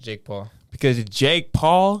out against Jake Paul. Because Jake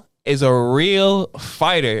Paul is a real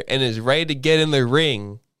fighter and is ready to get in the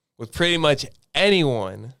ring with pretty much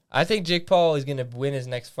anyone. I think Jake Paul is going to win his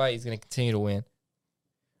next fight. He's going to continue to win.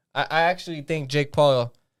 I actually think Jake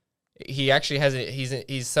Paul, he actually has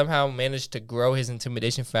he's somehow managed to grow his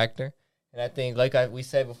intimidation factor. And I think, like we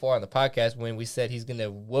said before on the podcast, when we said he's going to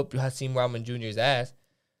whoop Hakeem Rahman Jr.'s ass,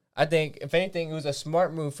 I think, if anything, it was a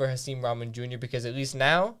smart move for Hakeem Rahman Jr. because at least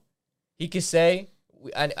now he could say,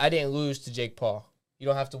 I didn't lose to Jake Paul. You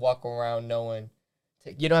don't have to walk around knowing.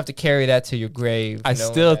 You don't have to carry that to your grave. I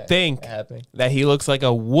still think that he looks like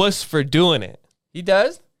a wuss for doing it. He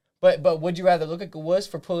does? But would you rather look like a wuss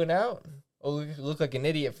for pulling out or look like an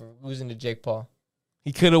idiot for losing to Jake Paul?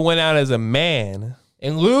 He could have went out as a man.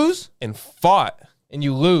 And lose? And fought. And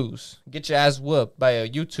you lose. Get your ass whooped by a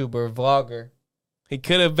YouTuber or vlogger. He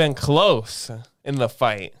could have been close in the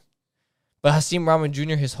fight. But Hakeem Rahman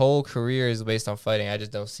Jr., his whole career is based on fighting. I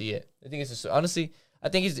just don't see it. I think it's honestly, I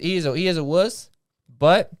think he is a wuss.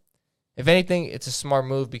 But if anything, it's a smart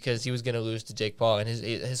move because he was going to lose to Jake Paul, and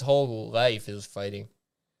his whole life is fighting.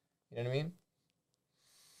 You know what I mean?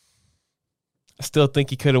 I still think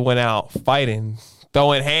he could have went out fighting,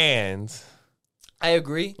 throwing hands. I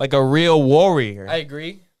agree. Like a real warrior. I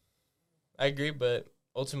agree, but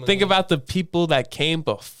ultimately... Think about the people that came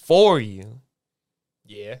before you.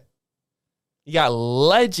 Yeah. You got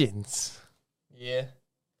legends. Yeah.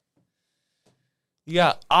 You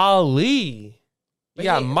got Ali. You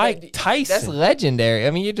got Mike Tyson. That's legendary.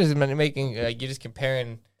 I mean, you're just making you're just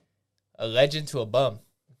comparing a legend to a bum.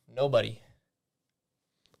 Nobody.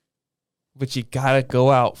 But you gotta go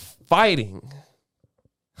out fighting.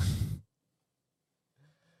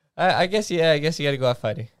 I guess you gotta go out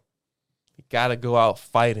fighting. You gotta go out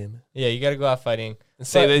fighting. Yeah, you gotta go out fighting. And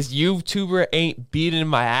say this YouTuber ain't beating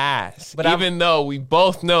my ass. But even though we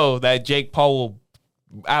both know that Jake Paul will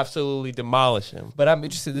absolutely demolish him. But I'm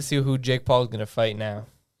interested to see who Jake Paul is going to fight now.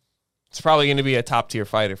 It's probably going to be a top-tier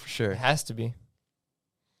fighter for sure. It has to be.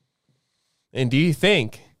 And do you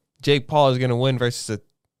think Jake Paul is going to win versus a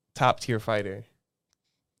top-tier fighter?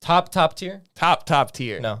 Top tier? Top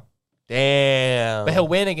tier. No. Damn. But he'll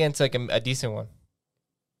win against like a decent one.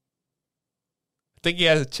 I think he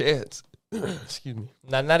has a chance. Excuse me.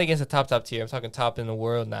 Not against a top tier. I'm talking top in the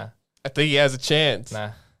world. Nah. I think he has a chance. Nah.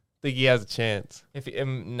 I think he has a chance.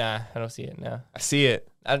 Nah, I don't see it. No. I see it.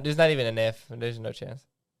 There's not even an if. There's no chance.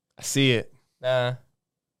 I see it. Nah.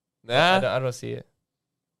 Nah? I don't see it.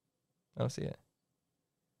 I don't see it.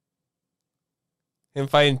 Him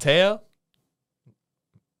fighting Teo?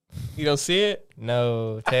 You don't see it?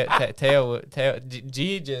 No. Teo.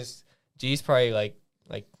 G's probably like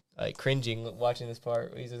cringing watching this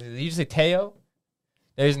part. You just say Teo?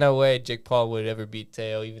 There's no way Jake Paul would ever beat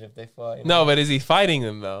Teo, even if they fought. You know? No, but is he fighting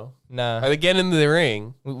them though? Nah. Are they getting into the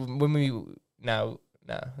ring? No.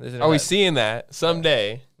 Are we seeing that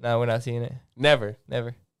someday? No, we're not seeing it. Never.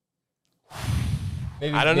 Never.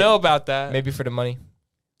 I don't know about that. Maybe for the money.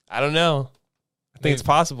 I don't know. I think it's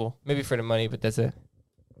possible. Maybe for the money, but that's it.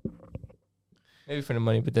 Maybe for the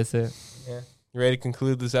money, but that's it. Yeah. You ready to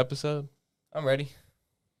conclude this episode? I'm ready.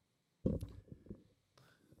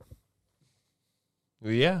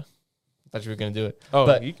 Yeah. I thought you were going to do it. Oh,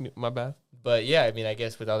 but, you can. My bad. But yeah, I mean, I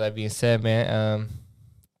guess with all that being said, man,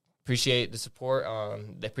 appreciate the support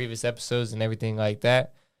on the previous episodes and everything like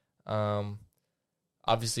that.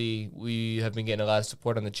 Obviously, we have been getting a lot of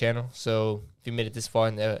support on the channel. So if you made it this far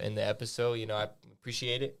in the episode, I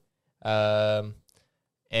appreciate it. And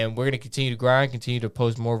we're going to continue to grind, continue to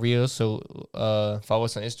post more reels. So follow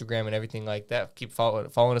us on Instagram and everything like that. Keep following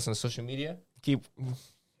us on social media.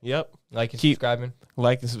 Yep. Subscribing.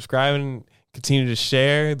 Like and subscribing. Continue to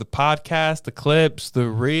share the podcast, the clips, the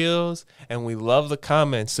reels, and we love the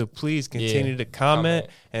comments. So please continue to comment.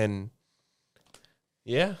 And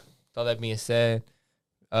yeah. With all that being said,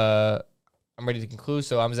 I'm ready to conclude.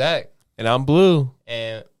 So I'm Zach. And I'm Blue.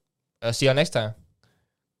 And I'll see y'all next time.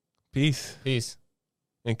 Peace. Peace.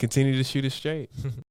 And continue to shoot it straight.